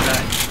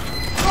died.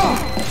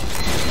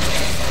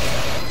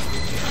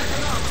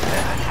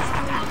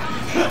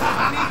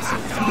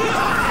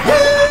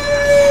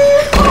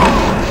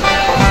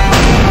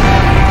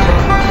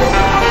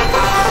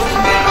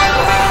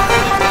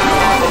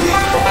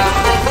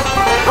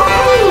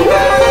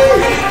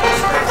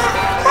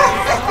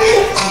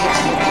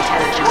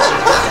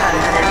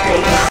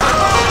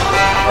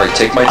 Alright,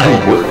 take my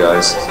teleporter,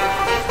 guys.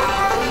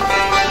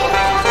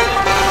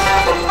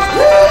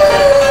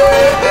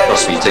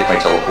 Trust me, take my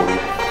teleporter.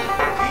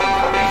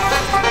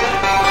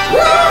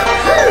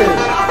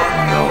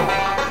 No.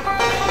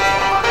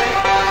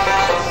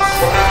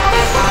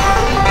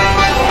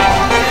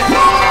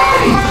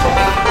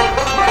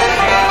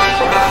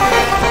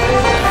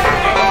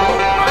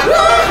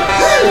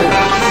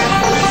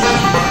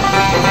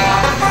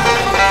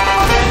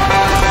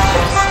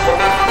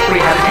 We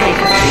have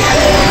taken the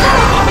enemy.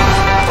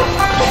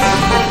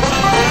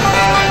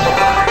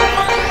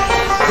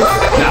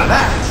 Now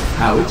that's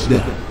how it's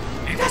done.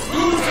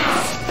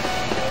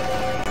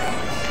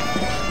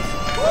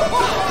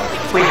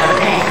 We have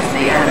taken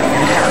the enemy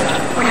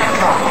intelligence. We have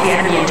brought the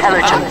enemy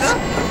intelligence.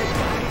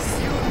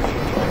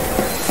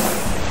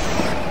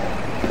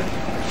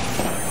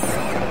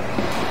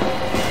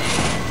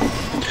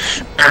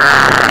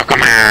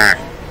 Come here!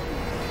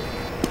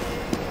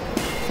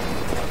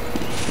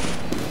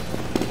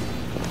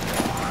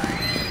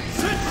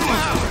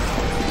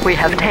 We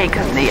have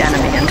taken the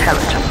enemy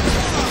intelligence.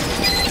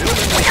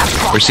 We have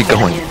brought Where's he the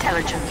going? enemy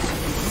intelligence.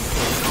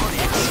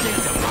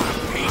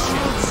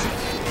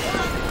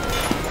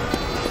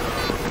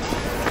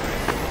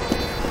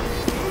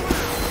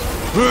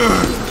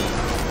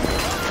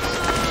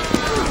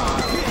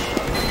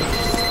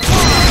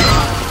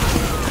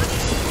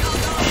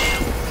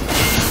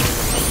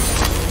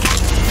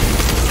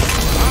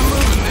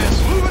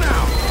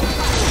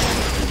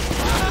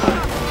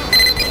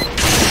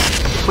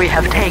 We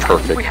have taken.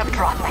 Perfect. We have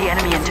dropped the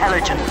enemy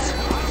intelligence.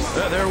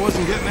 That there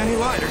wasn't getting any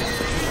lighter.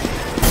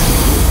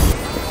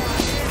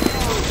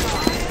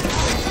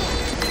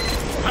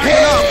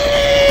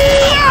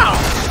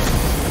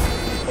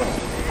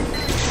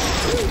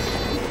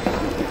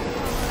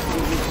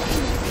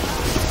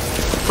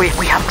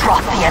 We have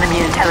dropped the enemy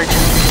intelligence.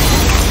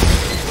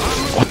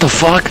 What the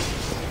fuck?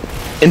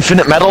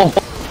 Infinite metal?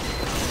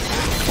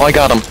 Oh, I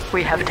got him.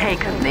 We have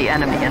taken the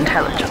enemy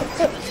intelligence.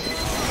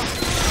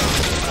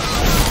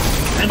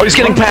 Oh, he's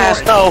getting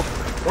past. No.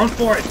 Run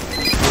for it!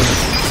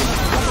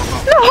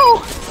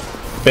 No.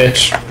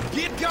 Bitch.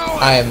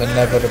 I am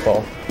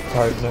inevitable,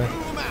 partner.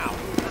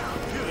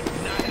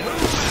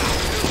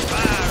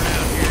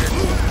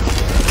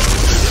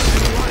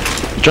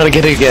 I'm trying to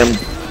get it again.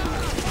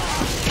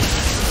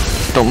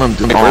 Don't let him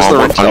do it. Where's the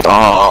red team?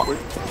 Oh.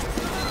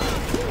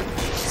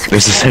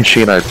 There's a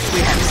sentry in our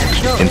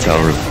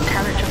intel room.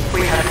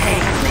 We have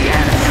taken the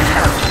enemy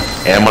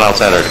intelligence. And one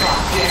outside our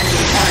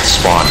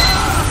spawn.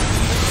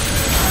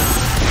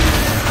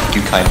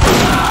 You kind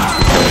person,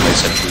 killing my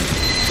sentry.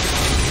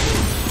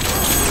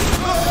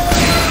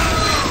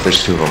 There's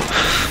two of them.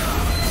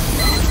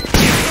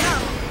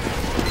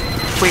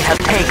 We have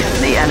taken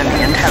the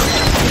enemy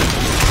intelligence.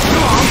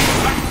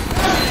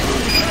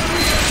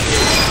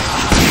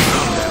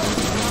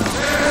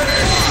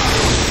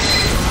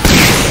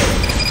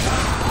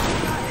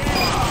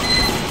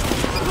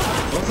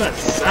 What's that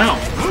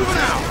sound? Moving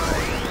out!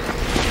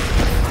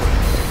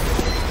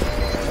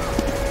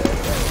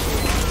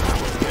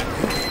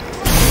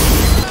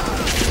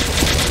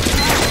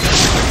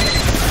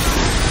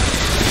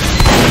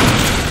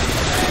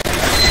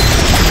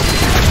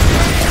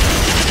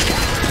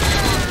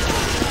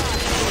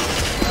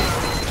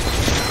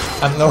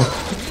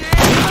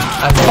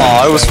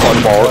 Oh, it was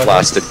fun while it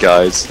lasted,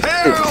 guys.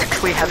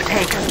 We have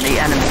taken the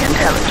enemy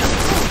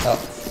intelligence. Oh,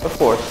 of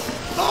course.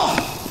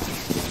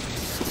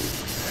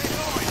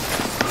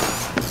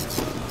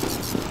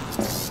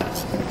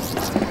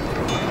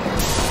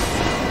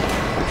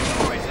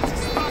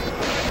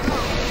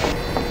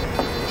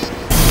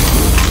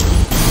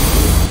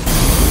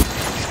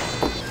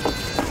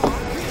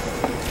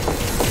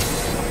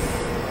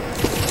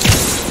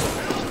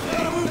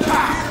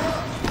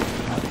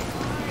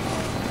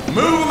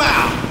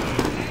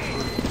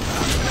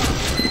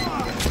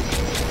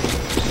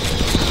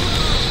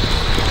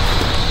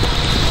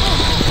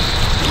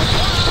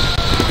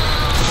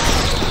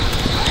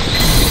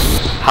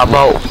 How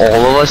about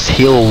all of us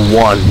heal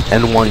one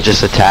and one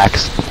just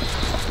attacks?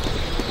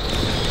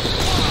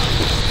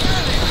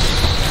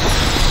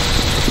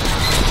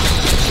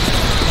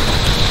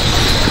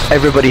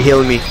 Everybody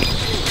heal me.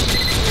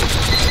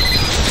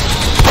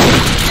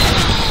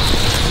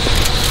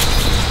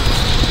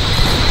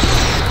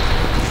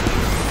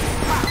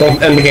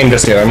 Don't end the game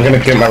just yet. I'm gonna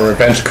get my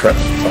revenge crit.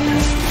 Okay.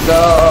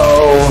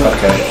 No!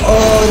 Okay.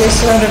 Oh, they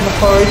surrounded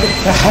before we did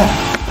that.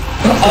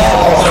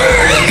 Oh,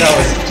 that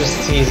was just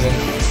teasing.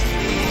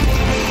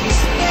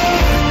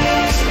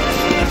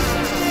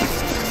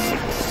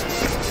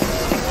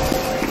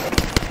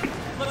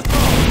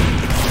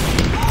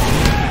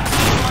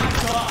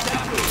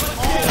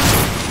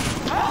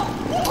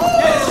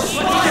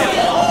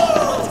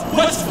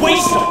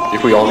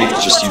 If we all need to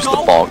just use the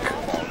bonk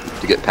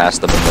to get past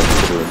them and then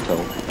get their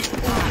intel.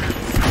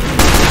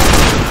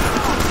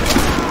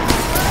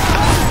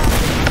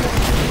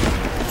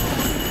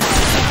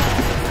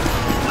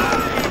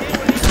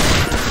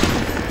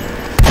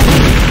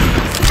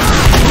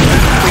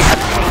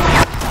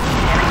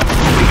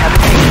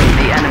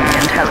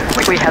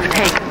 We have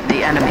taken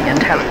the enemy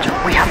intelligence.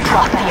 We have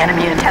dropped the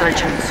enemy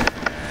intelligence.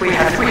 We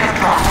have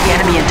dropped the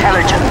enemy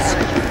intelligence.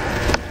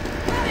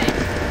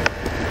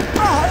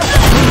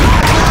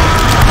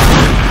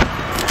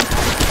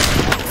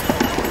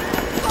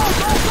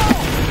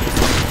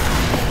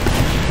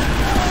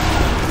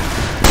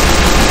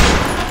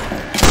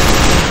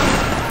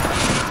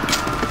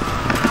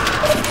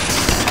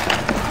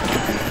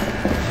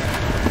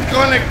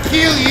 Gonna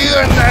kill you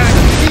and then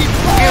keep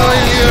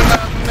killing you and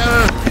I'll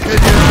never get you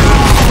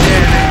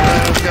dead.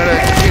 I'm gonna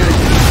kill you.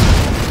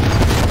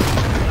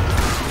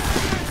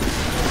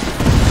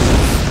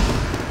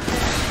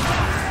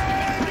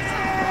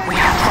 We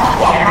have dropped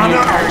the enemy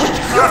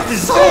intelligence. You're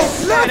so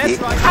bloody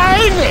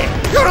tiny!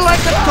 You're like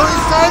a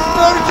toy-sized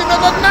version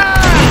of a man!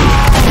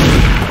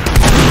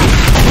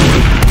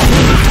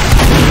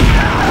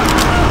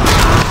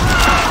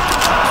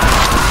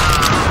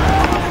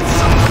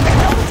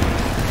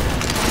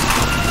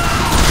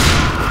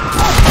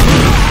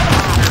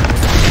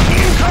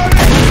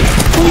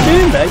 What are you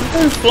doing there? You're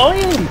going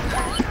flying!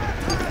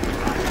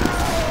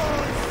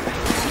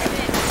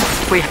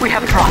 We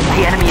have dropped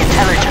the enemy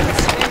intelligence.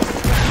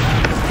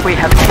 We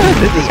have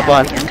taken the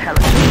enemy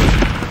intelligence.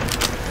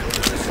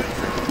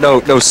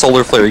 No,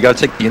 solar flare. You gotta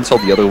take the intel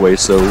the other way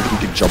so we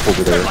can jump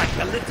over there. Like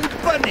a little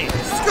bunny.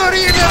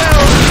 Scurry in and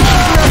out.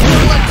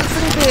 You're like a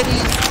baby.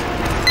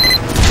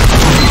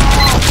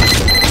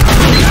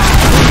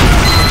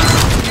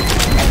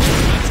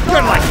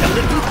 You're like a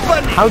little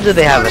bunny. How do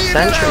they have a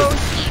sentry?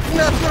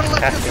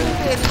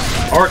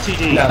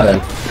 RTD. Now then,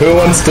 who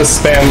wants to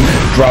spam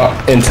drop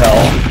intel?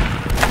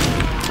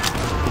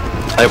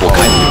 I will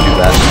kindly do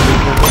that.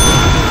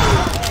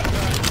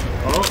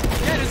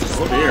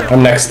 Oh dear.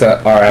 I'm next to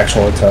our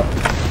actual intel.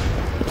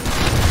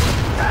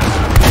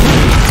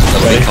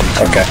 Ready?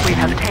 Okay. We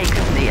have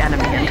taken the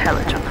enemy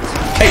intelligence.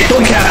 Hey,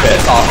 don't cap it!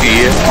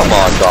 Doffy, come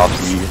on,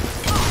 Doffy.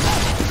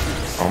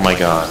 Oh my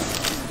god.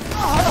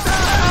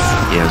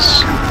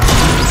 Yes.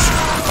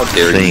 How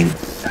dare you,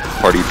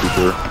 party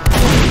pooper.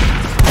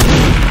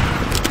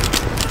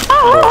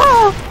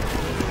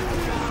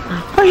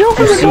 You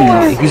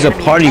see, he's a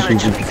party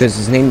pooper because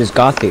his name is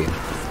Gothy.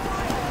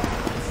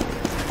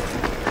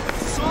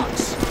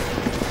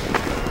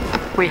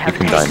 We have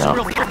taken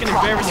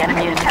the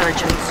enemy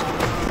intelligence.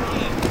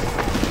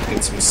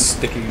 Get some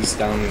stickies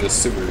down the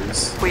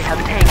sewers. We have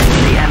taken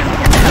the enemy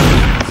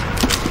intelligence.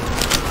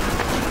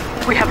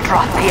 We have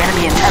dropped the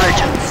enemy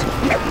intelligence.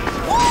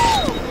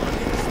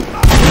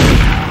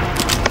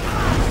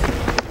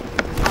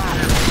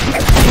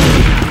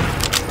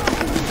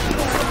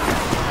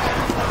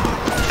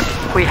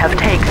 We have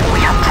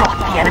dropped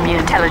the enemy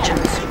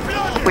intelligence.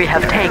 We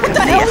have dropped the enemy intelligence. We have taken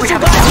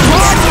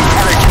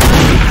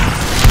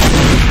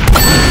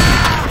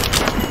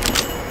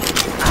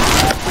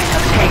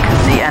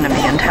the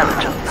enemy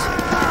intelligence.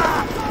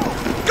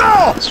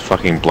 Go! It's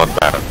fucking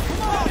bloodbath.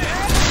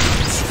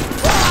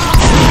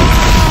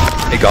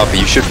 Hey Goffy,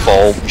 you should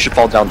fall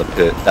down the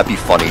pit. That'd be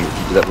funny if you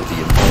did that with the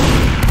intel.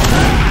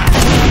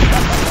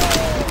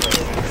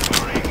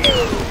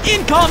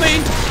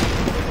 Incoming!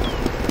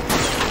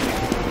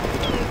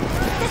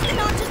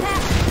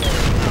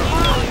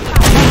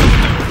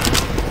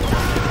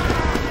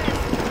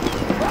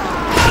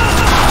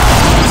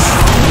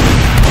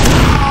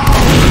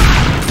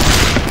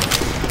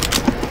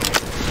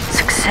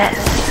 Success.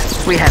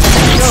 We have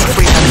taken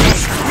the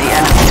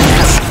enemy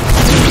intelligence.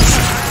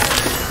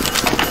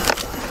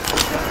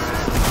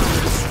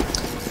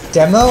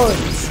 Demo?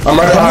 I'm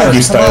right behind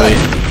you, Styly.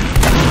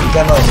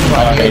 Demo's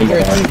fun. You're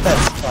a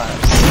defense class.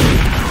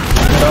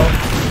 You know?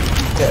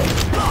 Good.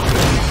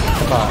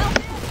 Come on.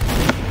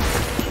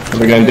 Are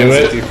we gonna do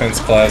it? Defense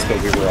class,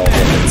 but we were all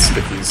running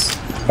stickies.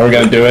 Are we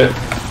gonna do it?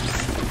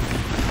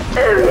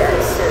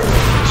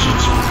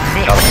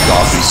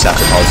 Goffy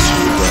sacrificed you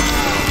again.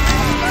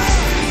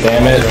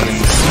 Damn it.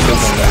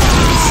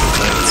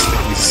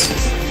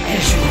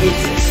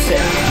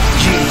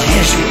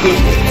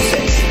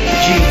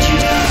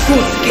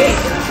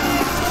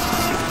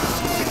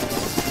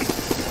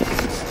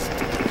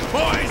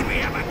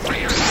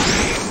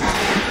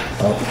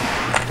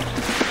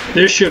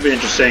 This should be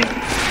interesting. Give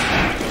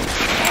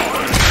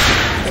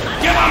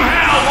them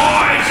hell,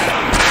 boys!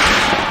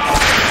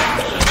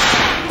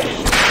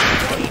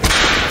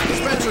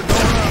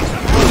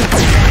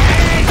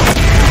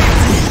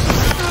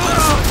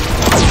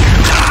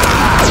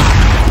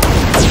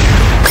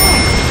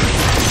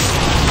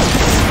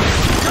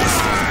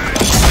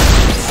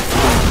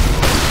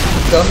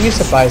 Don't use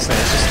the bison,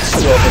 it's just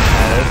too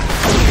overpowered.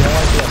 You don't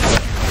want to do it.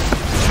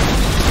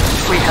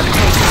 We have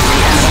taken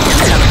the enemy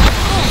intelligence.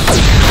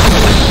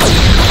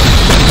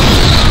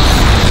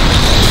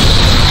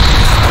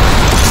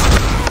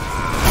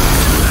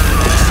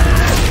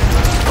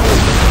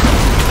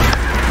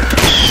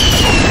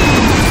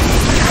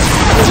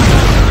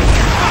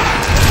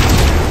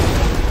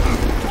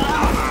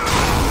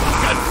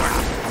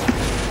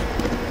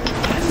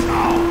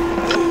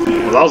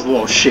 Well, that was a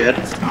little shit.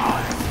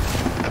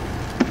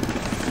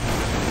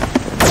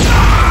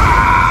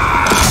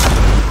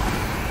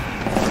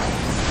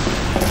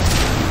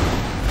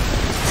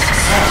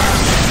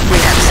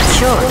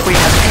 We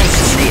have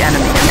taken the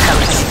enemy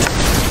intelligence.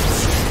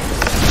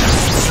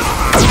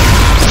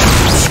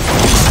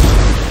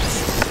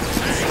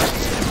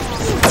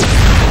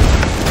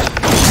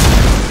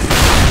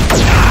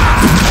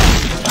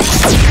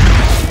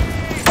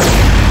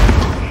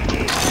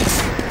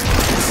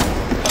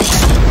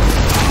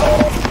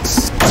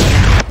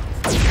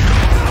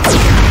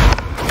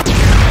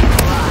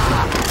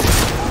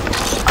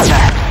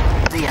 Alert.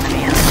 The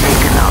enemy has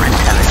taken our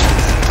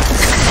intelligence.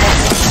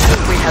 Success.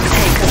 We have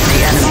taken the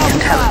enemy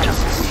intelligence.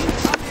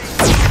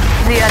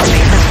 The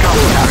enemy has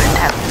dropped our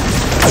intelligence.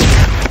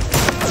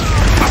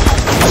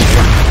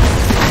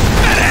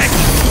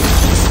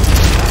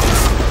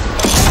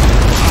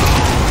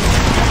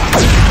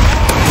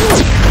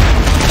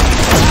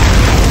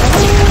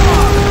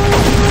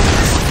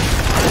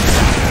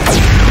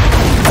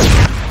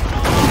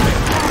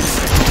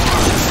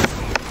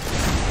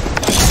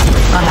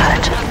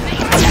 Alert. The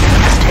enemy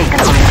has taken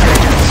our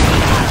intelligence.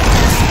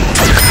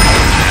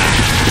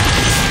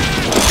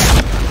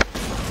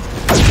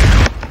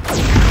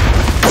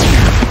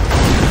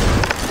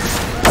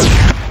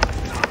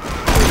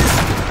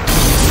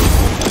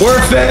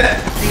 Worth it!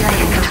 The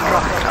enemy has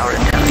dropped our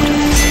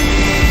intelligence.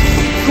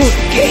 Good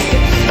game.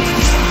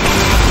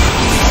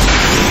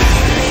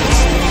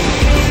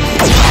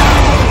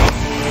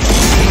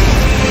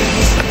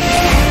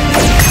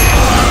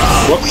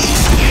 Whoops.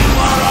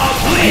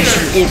 As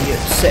you idiot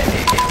said,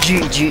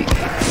 GG.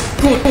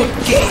 Good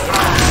game.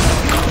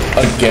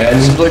 Again?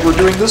 Seems like we're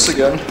doing this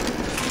again.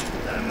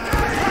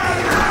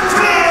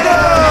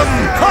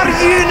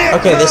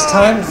 Okay, this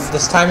time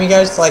you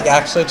guys like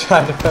actually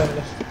try to find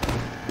it.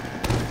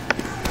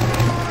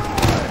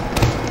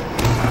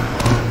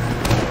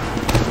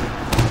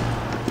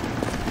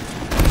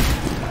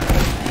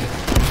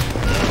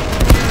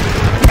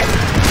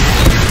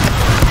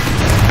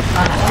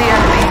 The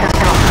enemy has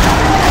dropped our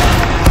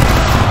intelligence.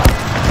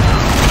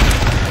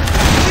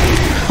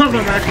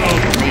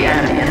 Taken the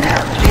enemy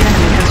intelligence. The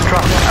enemy has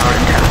dropped our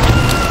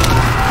intelligence.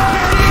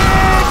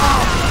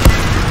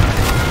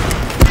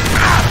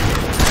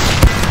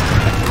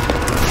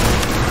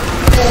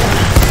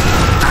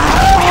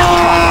 We have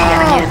dropped the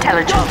enemy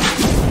intelligence.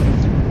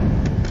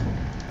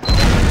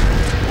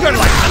 You're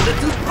like a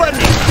little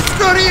bunny,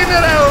 scurrying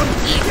around,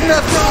 eating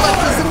up your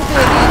lettuce and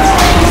berries.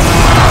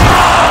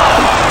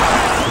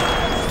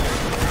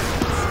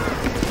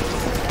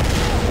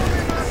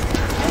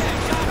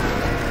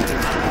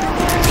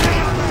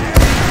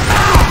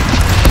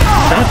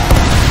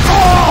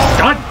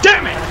 God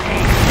damn it!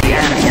 The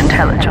enemy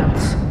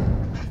intelligence.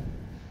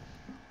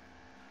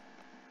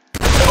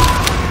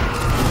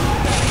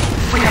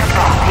 We have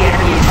dropped the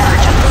enemy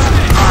intelligence.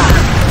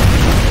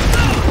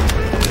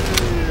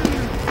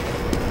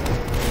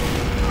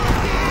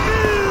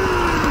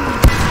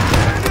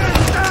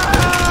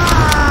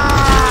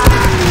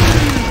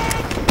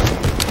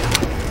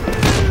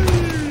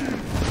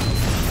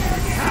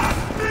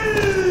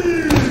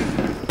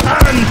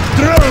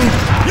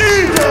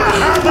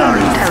 Our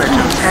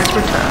intelligence has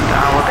returned to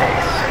our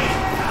base.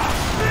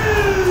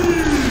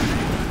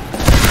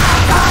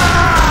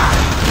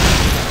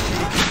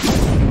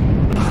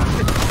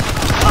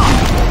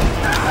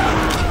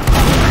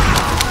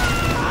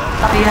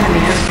 The enemy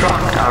has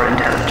dropped our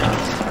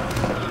intelligence.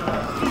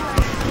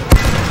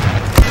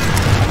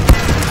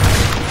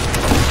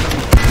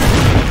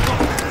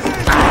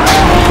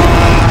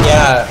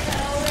 Yeah,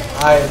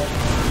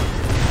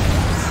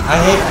 I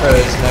hate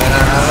crows, man. I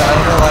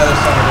don't know why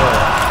they're so good.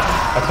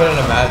 I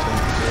couldn't imagine.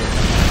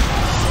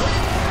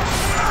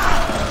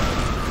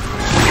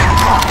 We have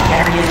dropped the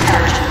enemy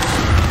intelligence.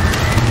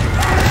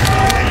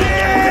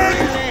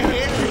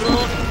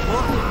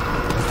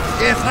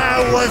 If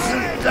I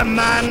wasn't the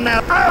man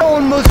now, I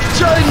almost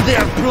joined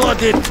their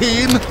bloody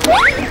team.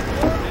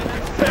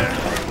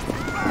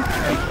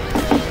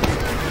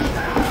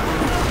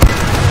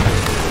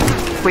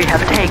 We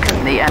have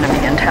taken the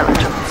enemy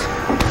intelligence.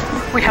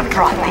 We have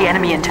dropped the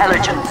enemy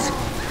intelligence.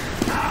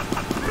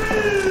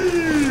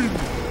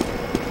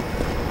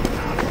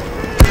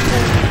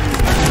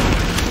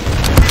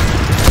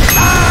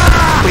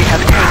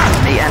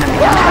 enemy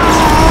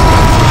intelligence.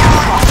 We have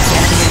crossed the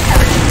enemy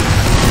intelligence.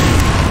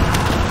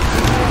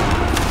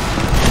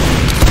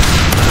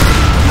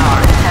 Our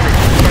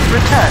intelligence has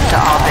returned to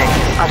our base.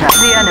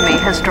 The enemy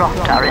has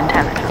dropped our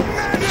intelligence.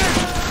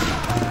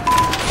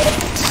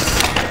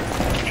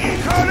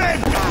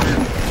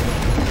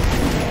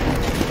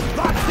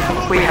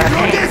 We have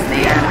taken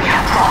the enemy. We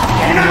have dropped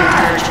the enemy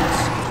intelligence.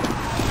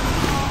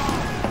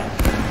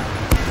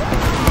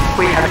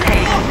 We have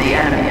taken the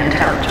enemy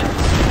intelligence.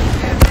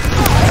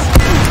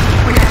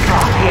 We have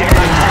dropped the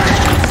enemy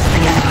intelligence.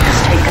 The enemy has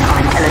taken our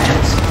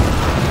intelligence.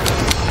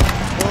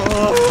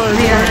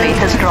 The enemy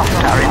has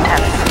dropped our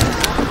intelligence.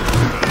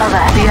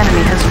 The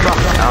enemy has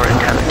dropped our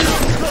intelligence.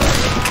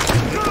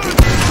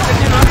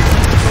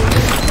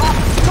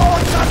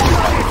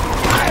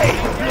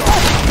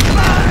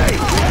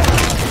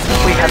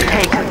 We have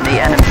taken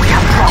the enemy. We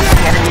have dropped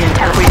the enemy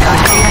intelligence. We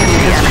have taken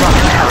the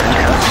enemy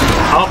intelligence.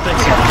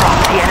 We have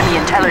dropped the enemy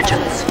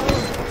intelligence.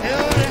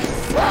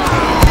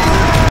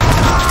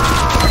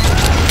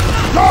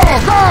 Go,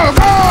 go,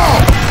 go!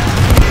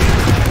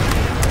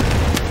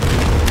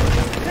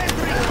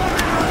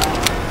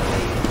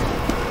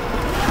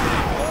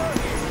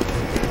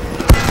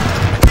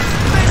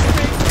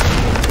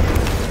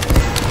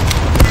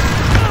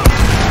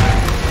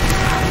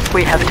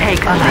 We have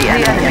taken the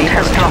enemy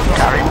has dropped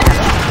our intelligence.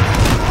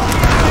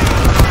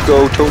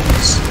 Go,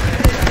 Toads.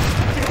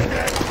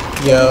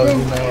 Yo,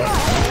 you know it.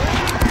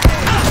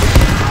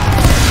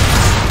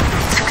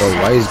 Bro,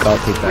 why is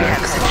Gothic back? We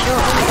have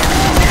secured the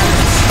enemy.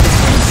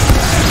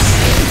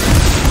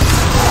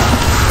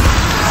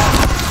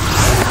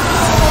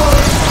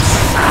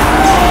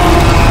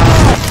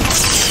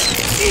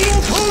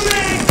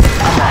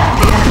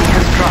 The enemy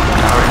has dropped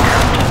our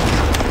intelligence.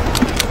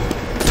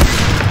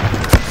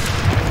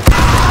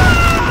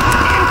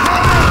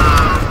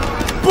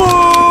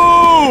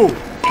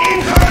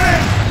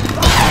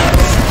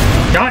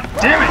 God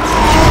damn it!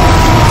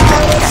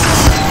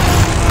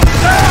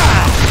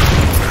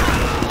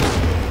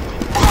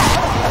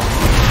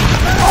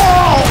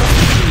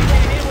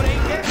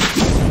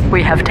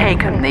 We have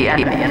taken the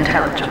enemy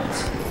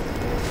intelligence.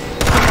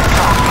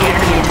 The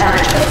enemy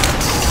intelligence.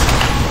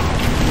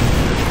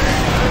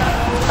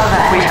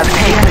 We have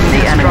taken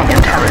the enemy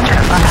intelligence.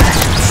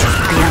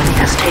 The enemy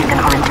has taken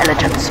our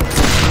intelligence.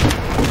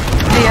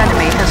 The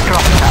enemy has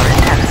dropped our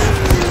intelligence.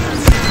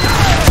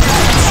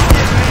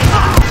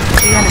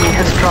 The enemy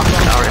has dropped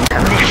our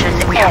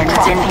intelligence. We have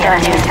dropped the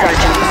enemy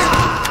intelligence.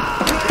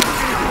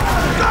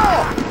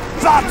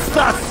 That's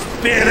the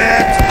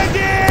spirit!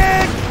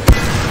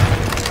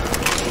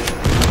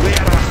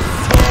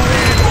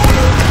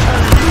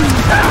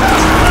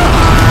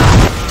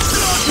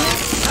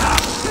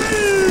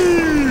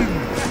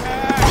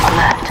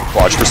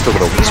 Watch, we're still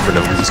gonna lose for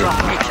no reason.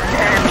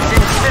 Ends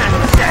in 10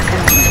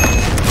 seconds.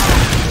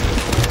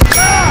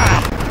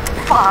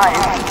 5,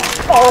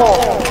 4,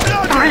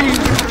 3,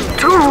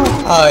 2.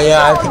 Oh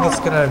yeah, I think it's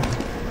gonna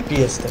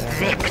be a stand.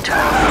 Victor.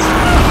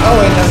 Oh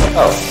wait, no.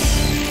 Oh.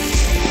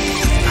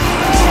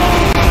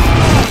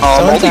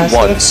 Only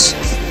once.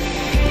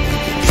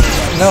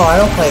 No, I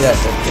don't play that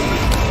game.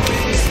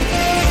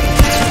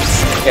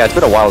 Yeah, it's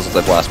been a while since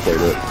I've last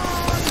played it.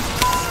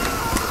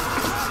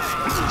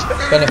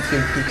 It's been a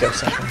few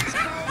seconds.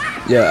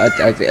 Yeah,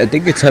 I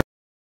think it's